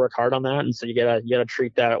that, and they work hard on that. And so you gotta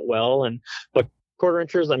treat that well. But quarter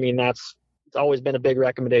inchers, I mean, it's always been a big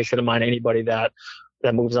recommendation of mine. Anybody that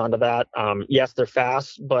moves on to that. Yes, they're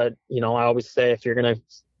fast, but I always say if you're gonna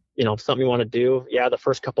something you want to do, the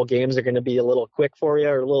first couple games are going to be a little quick for you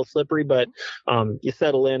or a little slippery, but you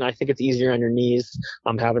settle in. I think it's easier on your knees.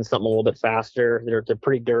 Having something a little bit faster. They're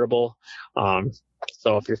pretty durable.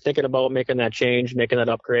 So if you're thinking about making that change, making that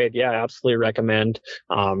upgrade, absolutely recommend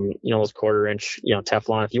those quarter inch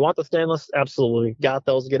Teflon. If you want the stainless, absolutely got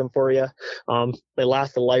those. Get them for you. They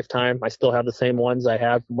last a lifetime. I still have the same ones I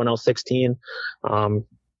had from when I was 16.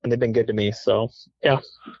 And they've been good to me. So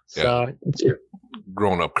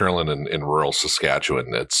growing up curling in rural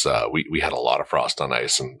Saskatchewan, it's we had a lot of frost on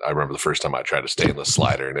ice, and I remember the first time I tried a stainless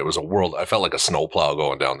slider, and it was a world. I felt like a snowplow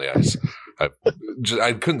going down the ice.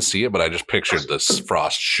 I couldn't see it, but I just pictured this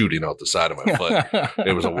frost shooting out the side of my foot.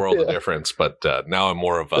 It was a world of difference. But now I'm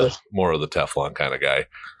more of the Teflon kind of guy.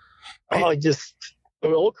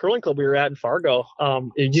 The old curling club we were at in Fargo,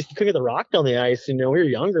 you couldn't get the rock down the ice. We were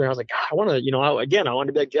younger, and I was like, God, I want to, I wanted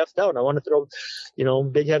to be like Jeff Stout, and I want to throw,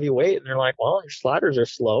 big heavy weight. And they're like, well, your sliders are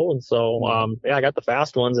slow. And so, I got the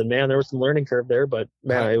fast ones, and man, there was some learning curve there, but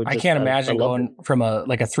man, I can't imagine going from a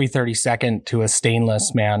 3/32 to a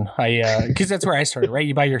stainless, man. Cause that's where I started, right?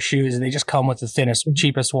 You buy your shoes and they just come with the thinnest,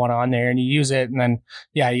 cheapest one on there, and you use it. And then,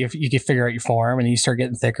 you can figure out your form, and you start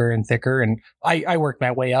getting thicker and thicker. And I worked my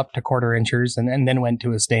way up to quarter inchers and then went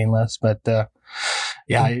to a stainless, but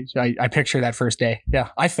I picture that first day.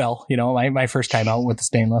 I fell, my first time out with the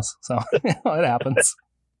stainless, so it happens.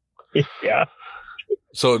 Yeah.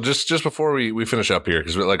 So just before we finish up here,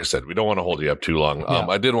 because like I said, we don't want to hold you up too long.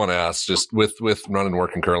 I did want to ask, just with running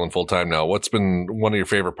Workin curling full time now, what's been one of your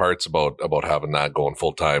favorite parts about having that going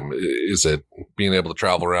full time? Is it being able to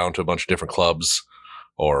travel around to a bunch of different clubs?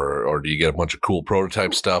 Or do you get a bunch of cool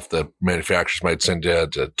prototype stuff that manufacturers might send you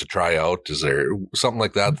to try out? Is there something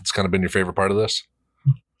like that that's kind of been your favorite part of this?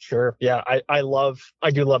 Sure. Yeah. I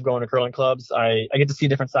do love going to curling clubs. I get to see a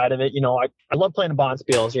different side of it. I love playing in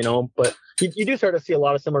bonspiels, but you do start to see a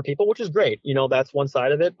lot of similar people, which is great. That's one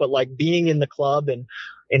side of it. But like being in the club and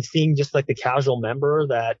seeing just like the casual member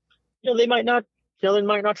that, they might not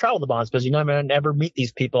travel the bonds because I might never meet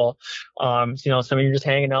these people. Some of you are just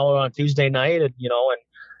hanging out on a Tuesday night, and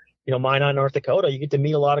Minot, North Dakota, you get to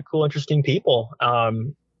meet a lot of cool, interesting people.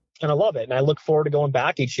 And I love it. And I look forward to going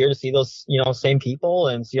back each year to see those, same people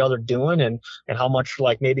and see how they're doing and how much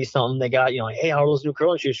like maybe something they got, hey, how are those new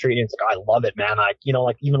curling shoes treating? It's like, I love it, man.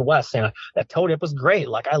 Like even Wes saying that toe dip was great.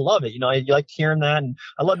 Like, I love it. You like hearing that. And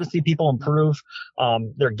I love to see people improve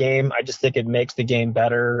their game. I just think it makes the game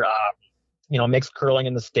better. Makes curling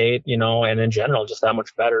in the state, and in general, just that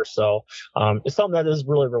much better. So it's something that is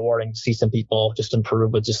really rewarding to see some people just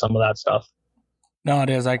improve with just some of that stuff. No,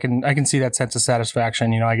 it is. I can see that sense of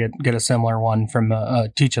satisfaction. I get a similar one from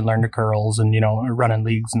teach and learn to curls and running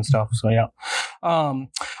leagues and stuff. So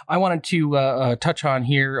I wanted to touch on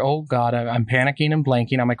here. Oh God, I'm panicking and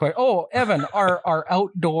blanking on my question. Oh, Evan, our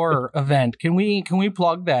outdoor event. Can we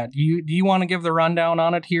plug that? Do you want to give the rundown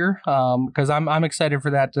on it here? Because I'm excited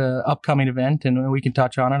for that upcoming event, and we can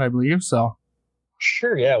touch on it, I believe. So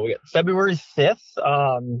sure, yeah. We got February 5th.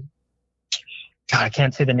 God, I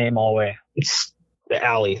can't say the name all the way. It's the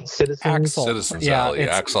alley, Citizens Alley,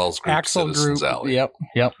 Axel's group, Citizens group, Alley. Yep,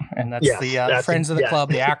 and that's the friends of the club,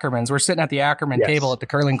 the Ackermans. We're sitting at the Ackerman table at the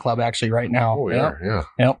curling club actually right now. Oh yeah.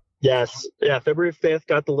 Yes, yeah. February 5th,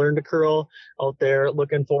 got the Learn to Curl out there.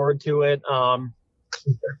 Looking forward to it.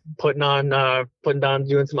 Putting on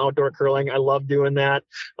doing some outdoor curling. I love doing that.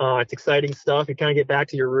 It's exciting stuff. You kind of get back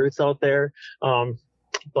to your roots out there.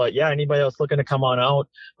 But yeah, anybody else looking to come on out,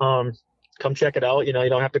 come check it out. You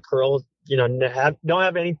don't have to curl. Don't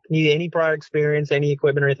have any prior experience, any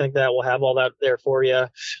equipment or anything like that. We'll have all that there for you.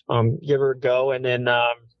 Give her a go, and then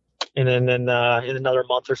in another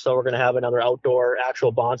month or so, we're going to have another outdoor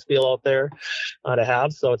actual bonspiel out there to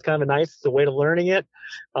have. So it's kind of it's a way of learning it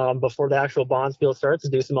before the actual bonspiel starts, to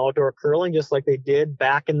do some outdoor curling, just like they did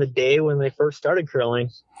back in the day when they first started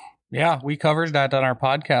curling. Yeah, we covered that on our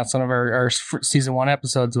podcast. One of our season 1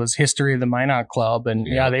 episodes was History of the Minot Club. And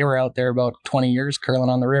they were out there about 20 years curling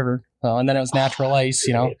on the river. And then it was natural ice,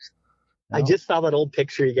 I just saw that old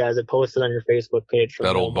picture you guys had posted on your Facebook page.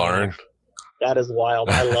 That old barn. That is wild.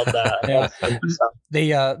 I love that. Yeah. That's stuff.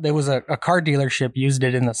 There was a car dealership used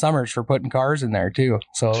it in the summers for putting cars in there too.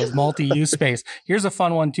 So it was multi-use space. Here's a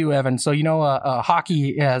fun one too, Evan. So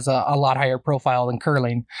hockey has a lot higher profile than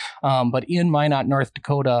curling, but in Minot, North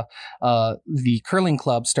Dakota, the curling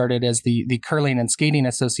club started as the Curling and Skating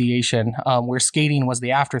Association, where skating was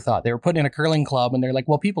the afterthought. They were putting in a curling club, and they're like,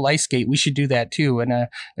 well, people ice skate, we should do that too. And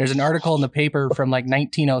there's an article in the paper from like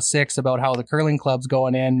 1906 about how the curling club's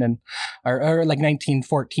going in, and or like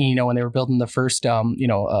 1914, when they were building the first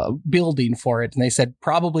building for it, and they said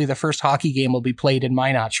probably the first hockey game will be played in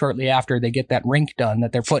Minot shortly after they get that rink done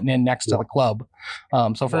that they're putting in next to the club.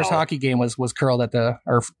 So first hockey game was curled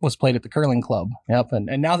was played at the curling club. Yep,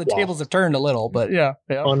 and now the tables have turned a little, but yeah.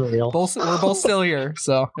 Unreal. We're both still here,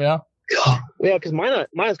 so yeah. Yeah, because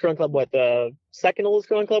Minot's curling club, the second oldest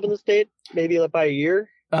curling club in the state, maybe like by a year.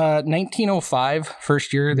 1905,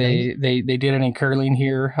 first year they did any curling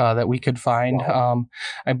here that we could find. Wow.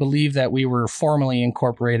 I believe that we were formally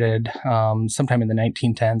incorporated sometime in the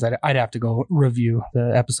 1910s. I'd have to go review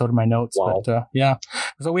the episode of my notes, but yeah.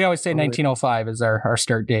 So we always say 1905 is our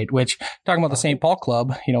start date. Which, talking about the St. Paul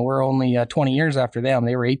Club, we're only 20 years after them.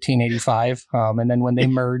 They were 1885, and then when they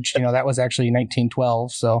merged, that was actually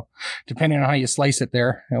 1912. So depending on how you slice it,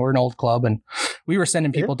 there, we're an old club, and we were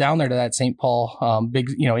sending people down there to that St. Paul big.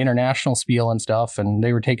 International spiel and stuff, and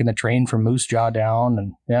they were taking the train from Moose Jaw down,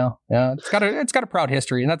 and yeah, it's got a proud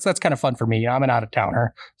history, and that's kind of fun for me. I'm an out of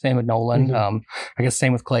towner. Same with Nolan. Mm-hmm. I guess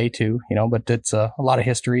same with Clay too. But it's a lot of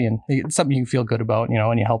history, and it's something you feel good about.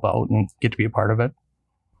 And you help out and get to be a part of it.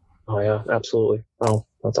 Oh yeah, absolutely. Oh,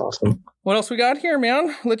 that's awesome. What else we got here,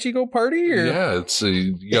 man? Let you go party? Or? Yeah, it's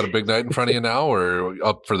you got a big night in front of you now, or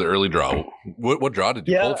up for the early draw? What draw did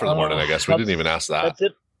you pull for the morning? I guess we didn't even ask that. That's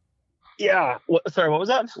it. Yeah. Sorry, what was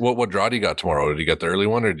that? What draw do you got tomorrow? Did you get the early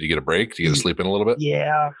one, or did you get a break? Did you get to sleep in a little bit?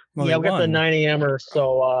 Yeah. We got the 9 a.m. or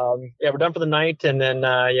so. We're done for the night, and then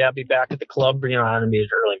be back at the club. I'm gonna be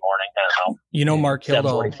early morning. Mark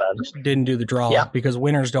Hildo didn't do the draw because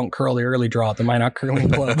winners don't curl the early draw at the Minot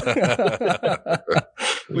Curling Club,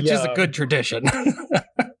 which is a good tradition.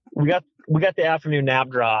 We got the afternoon nap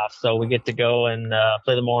draw off, so we get to go and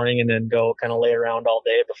play the morning, and then go kind of lay around all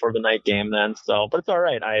day before the night game. Then, but it's all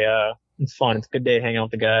right. It's fun. It's a good day hanging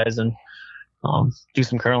out with the guys and do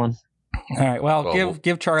some curling. All right. Well,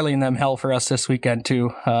 give Charlie and them hell for us this weekend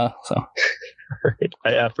too. So.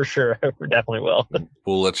 Yeah, for sure. We definitely will.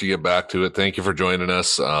 We'll let you get back to it. Thank you for joining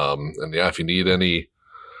us. And if you need any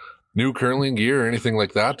new curling gear or anything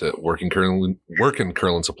like that, at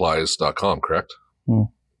workincurlingsupplies.com, correct?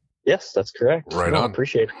 Yes, that's correct. Right on.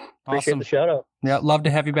 Appreciate awesome. the shout out. Yeah, love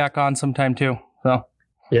to have you back on sometime too. So.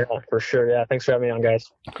 Yeah, for sure. Yeah, thanks for having me on, guys.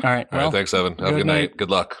 All right. All right. Thanks, Evan. Have a good night. Good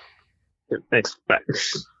luck. Thanks. Bye.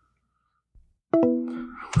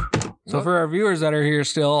 So for our viewers that are here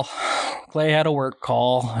still, Clay had a work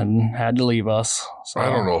call and had to leave us. So. I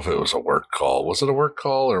don't know if it was a work call. Was it a work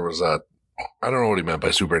call, or was that? I don't know what he meant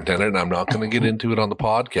by superintendent, and I'm not going to get into it on the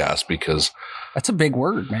podcast because that's a big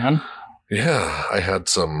word, man. Yeah, I had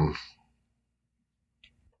some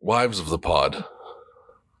wives of the pod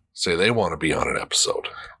say they want to be on an episode.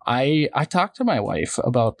 I talked to my wife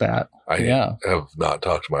about that. I have not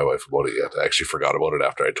talked to my wife about it yet. I actually forgot about it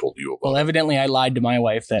after I told you about it. Well, evidently I lied to my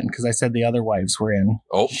wife then because I said the other wives were in.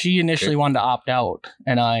 Oh, she initially wanted to opt out,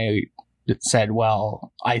 and I said,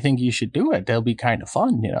 well, I think you should do it. They'll be kind of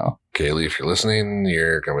fun, Kaylee, if you're listening,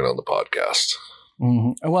 you're coming on the podcast.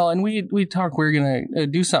 Mm-hmm. Well, and we talked, we were going to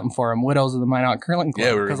do something for them, Widows of the Minot Curling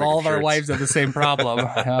Club, because all of our wives have the same problem.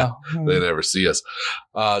 They never see us.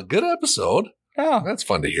 Good episode. Yeah. That's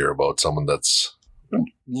fun to hear about someone that's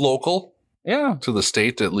local. Yeah. To the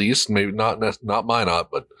state, at least. Maybe not Minot,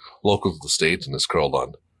 but local to the state, and is curled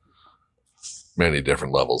on many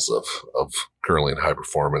different levels of curling, high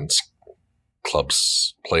performance,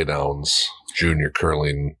 clubs, playdowns, junior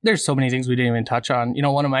curling. There's so many things we didn't even touch on.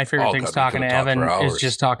 One of my favorite things talking to Evan is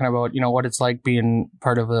just talking about, what it's like being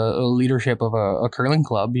part of a leadership of a curling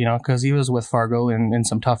club, because he was with Fargo in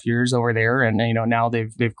some tough years over there. And, now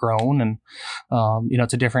they've grown and,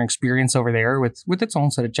 it's a different experience over there with its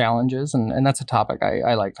own set of challenges. And that's a topic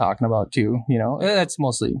I like talking about too. That's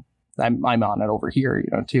mostly I'm on it over here,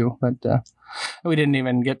 too. But we didn't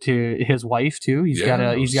even get to his wife too. He's got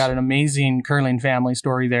an amazing curling family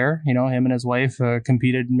story there. Him and his wife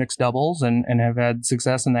competed in mixed doubles and have had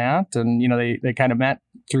success in that. And they kind of met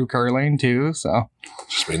through curling too. So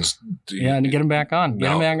just means and to get him back on.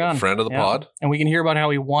 Friend of the pod. And we can hear about how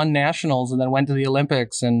he won nationals and then went to the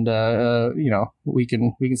Olympics. And we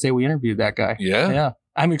can say we interviewed that guy. Yeah.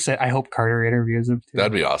 I'm excited. I hope Carter interviews him too.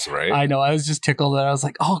 That'd be awesome, right? I know. I was just tickled that I was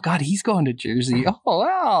like, oh God, he's going to Jersey. Oh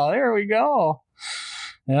wow, there we go.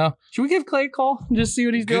 Yeah. Should we give Clay a call and just see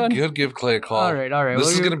what he's doing? Good. Give Clay a call. All right. This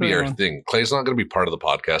is We'll going to be give our Clay one. thing. Clay's not going to be part of the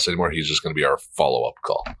podcast anymore. He's just going to be our follow-up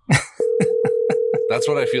call. That's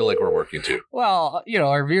what I feel like we're working to. Well,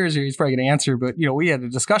 our viewers here, he's probably going to answer, but, we had a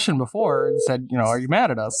discussion before and said, are you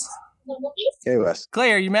mad at us? Hey, Wes.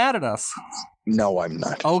 Clay, are you mad at us? No, I'm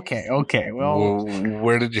not. Okay. Well,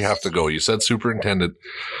 Where did you have to go? You said superintendent,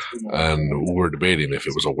 and we're debating if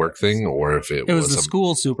it was a work thing or if it was the a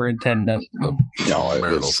school superintendent. No, it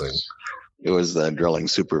marital was, thing. it was the drilling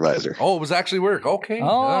supervisor. Oh, it was actually work. Okay. Oh,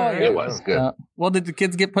 All right. yeah. It was. Good. Well, did the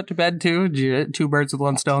kids get put to bed too? Did you two birds with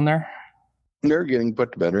one stone there? They're getting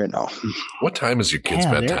put to bed right now. What time is your kids'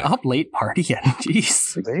 They're bedtime? up late partying.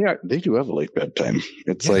 Jeez. They do have a late bedtime.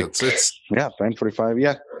 It's Yeah, like it's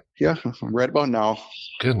 9:45. Yeah, right about now.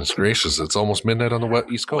 goodness gracious. It's almost midnight on the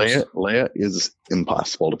East Coast. Leia is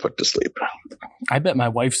impossible to put to sleep. I bet my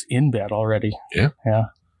wife's in bed already. Yeah. Yeah.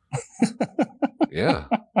 Yeah.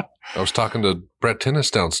 I was talking to Brett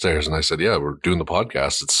Tinnis downstairs, and I said, yeah, we're doing the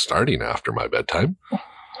podcast. It's starting after my bedtime.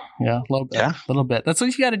 Yeah, a little bit. Yeah. A little bit. That's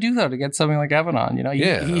what you got to do, though, to get something like Evan on. He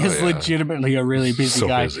is legitimately a really busy So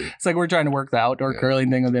guy. busy. It's like we're trying to work the outdoor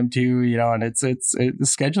curling thing with him, too, and it's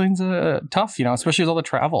scheduling's tough, especially with all the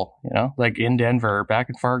travel, like in Denver, back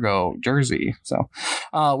in Fargo, Jersey. So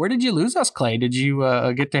where did you lose us, Clay? Did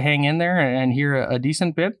you get to hang in there and hear a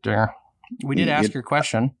decent bit? Or we did ask your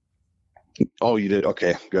question. Oh, you did?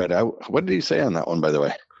 Okay, good. What did he say on that one, by the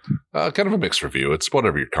way? Kind of a mixed review. It's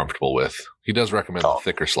whatever you're comfortable with. He does recommend the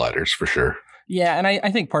thicker sliders for sure. Yeah, and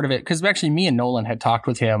I think part of it, because actually me and Nolan had talked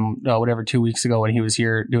with him, 2 weeks ago when he was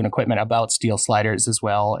here doing equipment about steel sliders as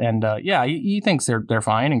well. And he thinks they're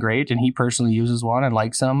fine and great, and he personally uses one and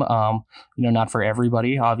likes them. Not for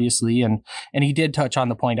everybody, obviously. And he did touch on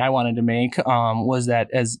the point I wanted to make, was that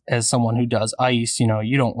as someone who does ice,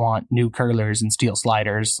 you don't want new curlers and steel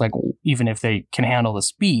sliders, like even if they can handle the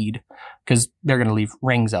speed, because they're going to leave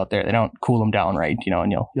rings out there. They don't cool them down right,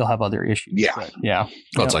 and you'll have other issues. Yeah. But, yeah.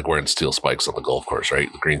 Well, it's like wearing steel spikes on the golf course,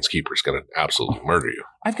 right? The greenskeeper's going to absolutely murder you.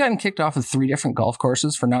 I've gotten kicked off of 3 different golf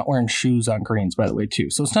courses for not wearing shoes on greens, by the way, too.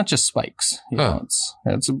 So it's not just spikes.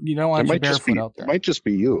 It's you don't want to be barefoot out there. It might just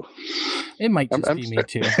be you. It might just be me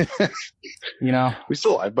too. We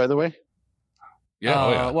still live, by the way.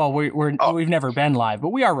 Yeah. Well, we've never been live, but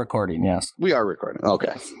we are recording. Yes, We are recording.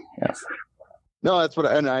 Okay. yes. No, that's what,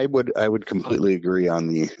 and I would completely agree on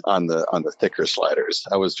the thicker sliders.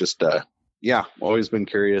 I was just always been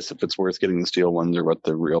curious if it's worth getting the steel ones or what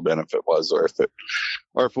the real benefit was, or if it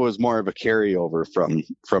was more of a carryover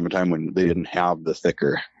from a time when they didn't have the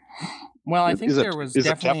thicker. Well, I think there was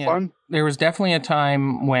definitely a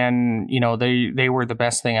time when they were the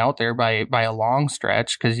best thing out there by a long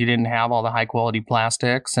stretch, because you didn't have all the high quality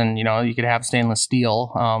plastics, and you could have stainless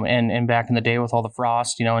steel. And back in the day with all the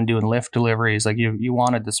frost, and doing lift deliveries, like you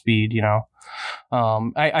wanted the speed.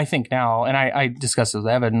 I think now, and I discussed this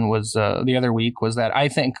with Evan was the other week, was that I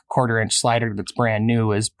think 1/4-inch slider that's brand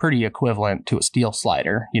new is pretty equivalent to a steel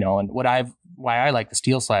slider. And why I like the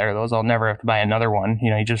steel slider, though, is I'll never have to buy another one.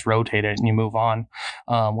 You just rotate it and you move on.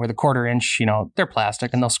 Where the 1/4-inch, they're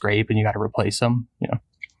plastic and they'll scrape and you got to replace them.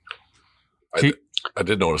 I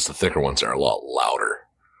did notice the thicker ones are a lot louder.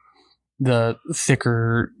 The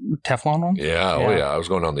thicker Teflon ones? Yeah. Oh, yeah. I was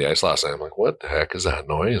going on the ice last night. I'm like, what the heck is that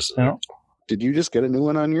noise? Yeah. Did you just get a new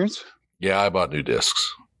one on yours? Yeah, I bought new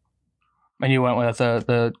discs. And you went with the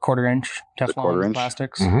 1/4-inch Teflon 1/4-inch?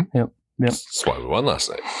 plastics? Mhm. Yep. That's why we won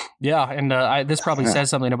last night. Yeah, and this probably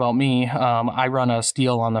says something about me. I run a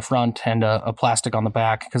steel on the front and a plastic on the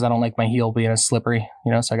back because I don't like my heel being as slippery.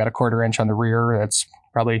 So I got a 1/4-inch on the rear. That's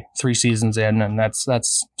probably 3 seasons in, and that's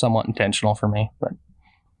somewhat intentional for me. But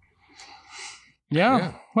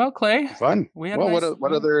yeah. Well, Clay, Fun. we had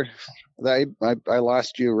what other? I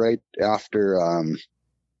lost you right after.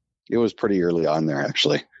 It was pretty early on there,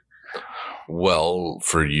 actually. Well,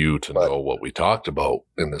 for you to know what we talked about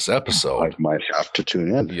in this I episode, might have to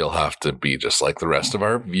tune in. you'll have to be just like the rest of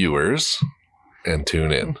our viewers and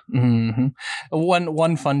tune in. Mm-hmm.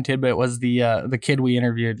 One fun tidbit was the kid we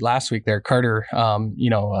interviewed last week there, Carter.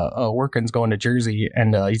 Workin's going to Jersey,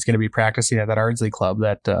 and he's going to be practicing at that Ardsley club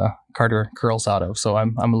that Carter curls out of. So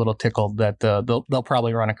I'm a little tickled that they'll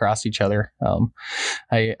probably run across each other.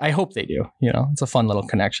 I hope they do. It's a fun little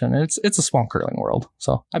connection. It's a small curling world,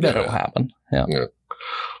 so I bet it'll happen. Yeah.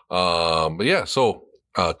 But yeah, so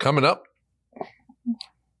coming up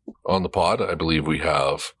on the pod, I believe we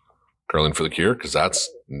have Curling for the Cure, because that's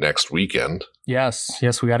next weekend. Yes,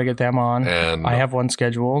 we got to get them on. And I have one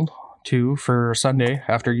scheduled too for Sunday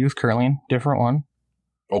after youth curling, different one.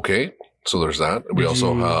 Okay, so there's that. We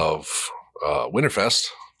also have Winterfest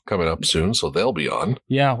coming up soon, so they'll be on.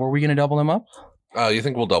 Yeah, were we going to double them up? You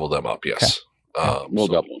think we'll double them up? Yes. We'll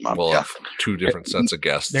double them up. We'll have 2 different sets of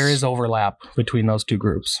guests. There is overlap between those 2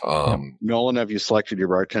 groups. Nolan, have you selected your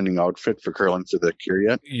bartending outfit for curling for the cure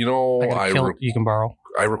yet? You know, I got a kilt you can borrow.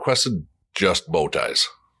 I requested just bow ties.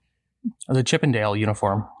 The Chippendale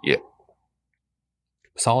uniform. Yeah.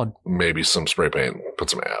 Solid. Maybe some spray paint. Put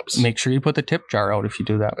some abs. Make sure you put the tip jar out if you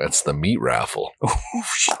do that. That's the meat raffle.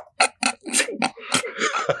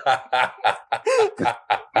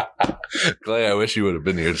 Clay, I wish you would have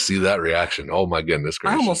been here to see that reaction. Oh my goodness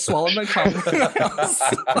gracious. I almost swallowed my tongue.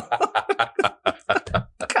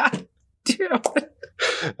 God damn it.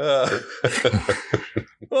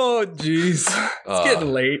 Oh, jeez. It's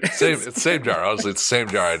getting late. It's the same jar. Honestly, it's the same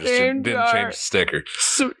jar. I just didn't change the sticker.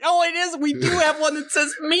 So, it is. We do have one that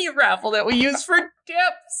says meat raffle that we use for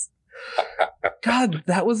tips. God,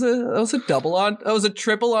 that was a double on. That was a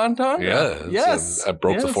triple entendre. Yeah. Yes. I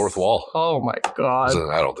broke the 4th wall. Oh my God. So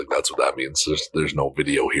I don't think that's what that means. There's no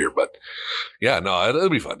video here, but yeah, no, it'll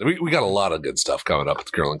be fun. We got a lot of good stuff coming up at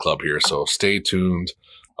the Curling Club here, so stay tuned.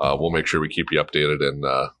 We'll make sure we keep you updated, and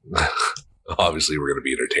obviously we're going to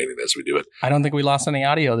be entertaining as we do it. I don't think we lost any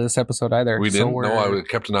audio this episode either. We didn't. No, I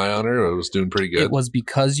kept an eye on her. It was doing pretty good. It was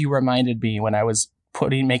because you reminded me when I was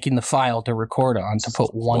making the file to record on to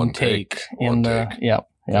put one take in the. Yep.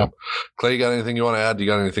 Clay, you got anything you want to add? You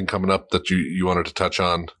got anything coming up that you wanted to touch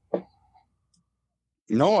on?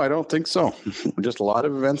 No, I don't think so. Just a lot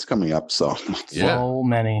of events coming up. So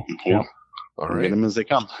many. Yep. All right. Get them as they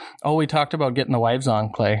come. Oh, we talked about getting the wives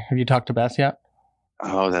on, Clay. Have you talked to Beth yet?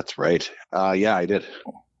 Oh, that's right. Yeah, I did.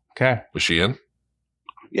 Okay. Was she in?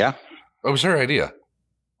 Yeah. Oh, it was her idea.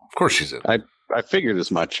 Of course she's in. I figured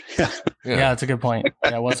as much. Yeah, that's a good point.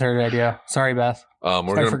 Yeah, it was her idea. Sorry, Beth.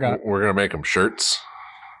 We're gonna make them shirts.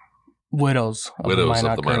 Widows of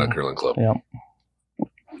the Minot Curling Club. Yeah.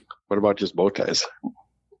 What about just bow ties?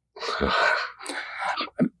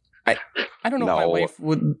 I don't know if my wife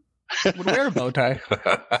would wear a bow tie.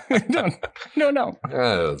 No.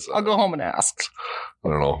 I'll go home and ask. I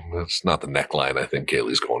don't know. It's not the neckline I think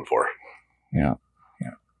Kaylee's going for. Yeah.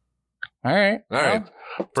 All right. Perfect.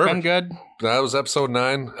 It's been good. That was episode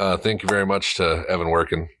 9. Thank you very much to Evan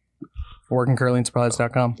Workin.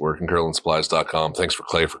 WorkinCurlingSupplies.com. WorkinCurlingSupplies.com. Thanks for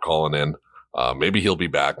Clay for calling in. Maybe he'll be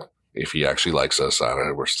back if he actually likes us. I don't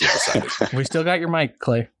know. We're still deciding. We still got your mic,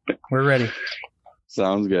 Clay. We're ready.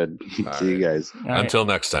 Sounds good. See you guys. Until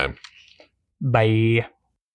next time. Bye.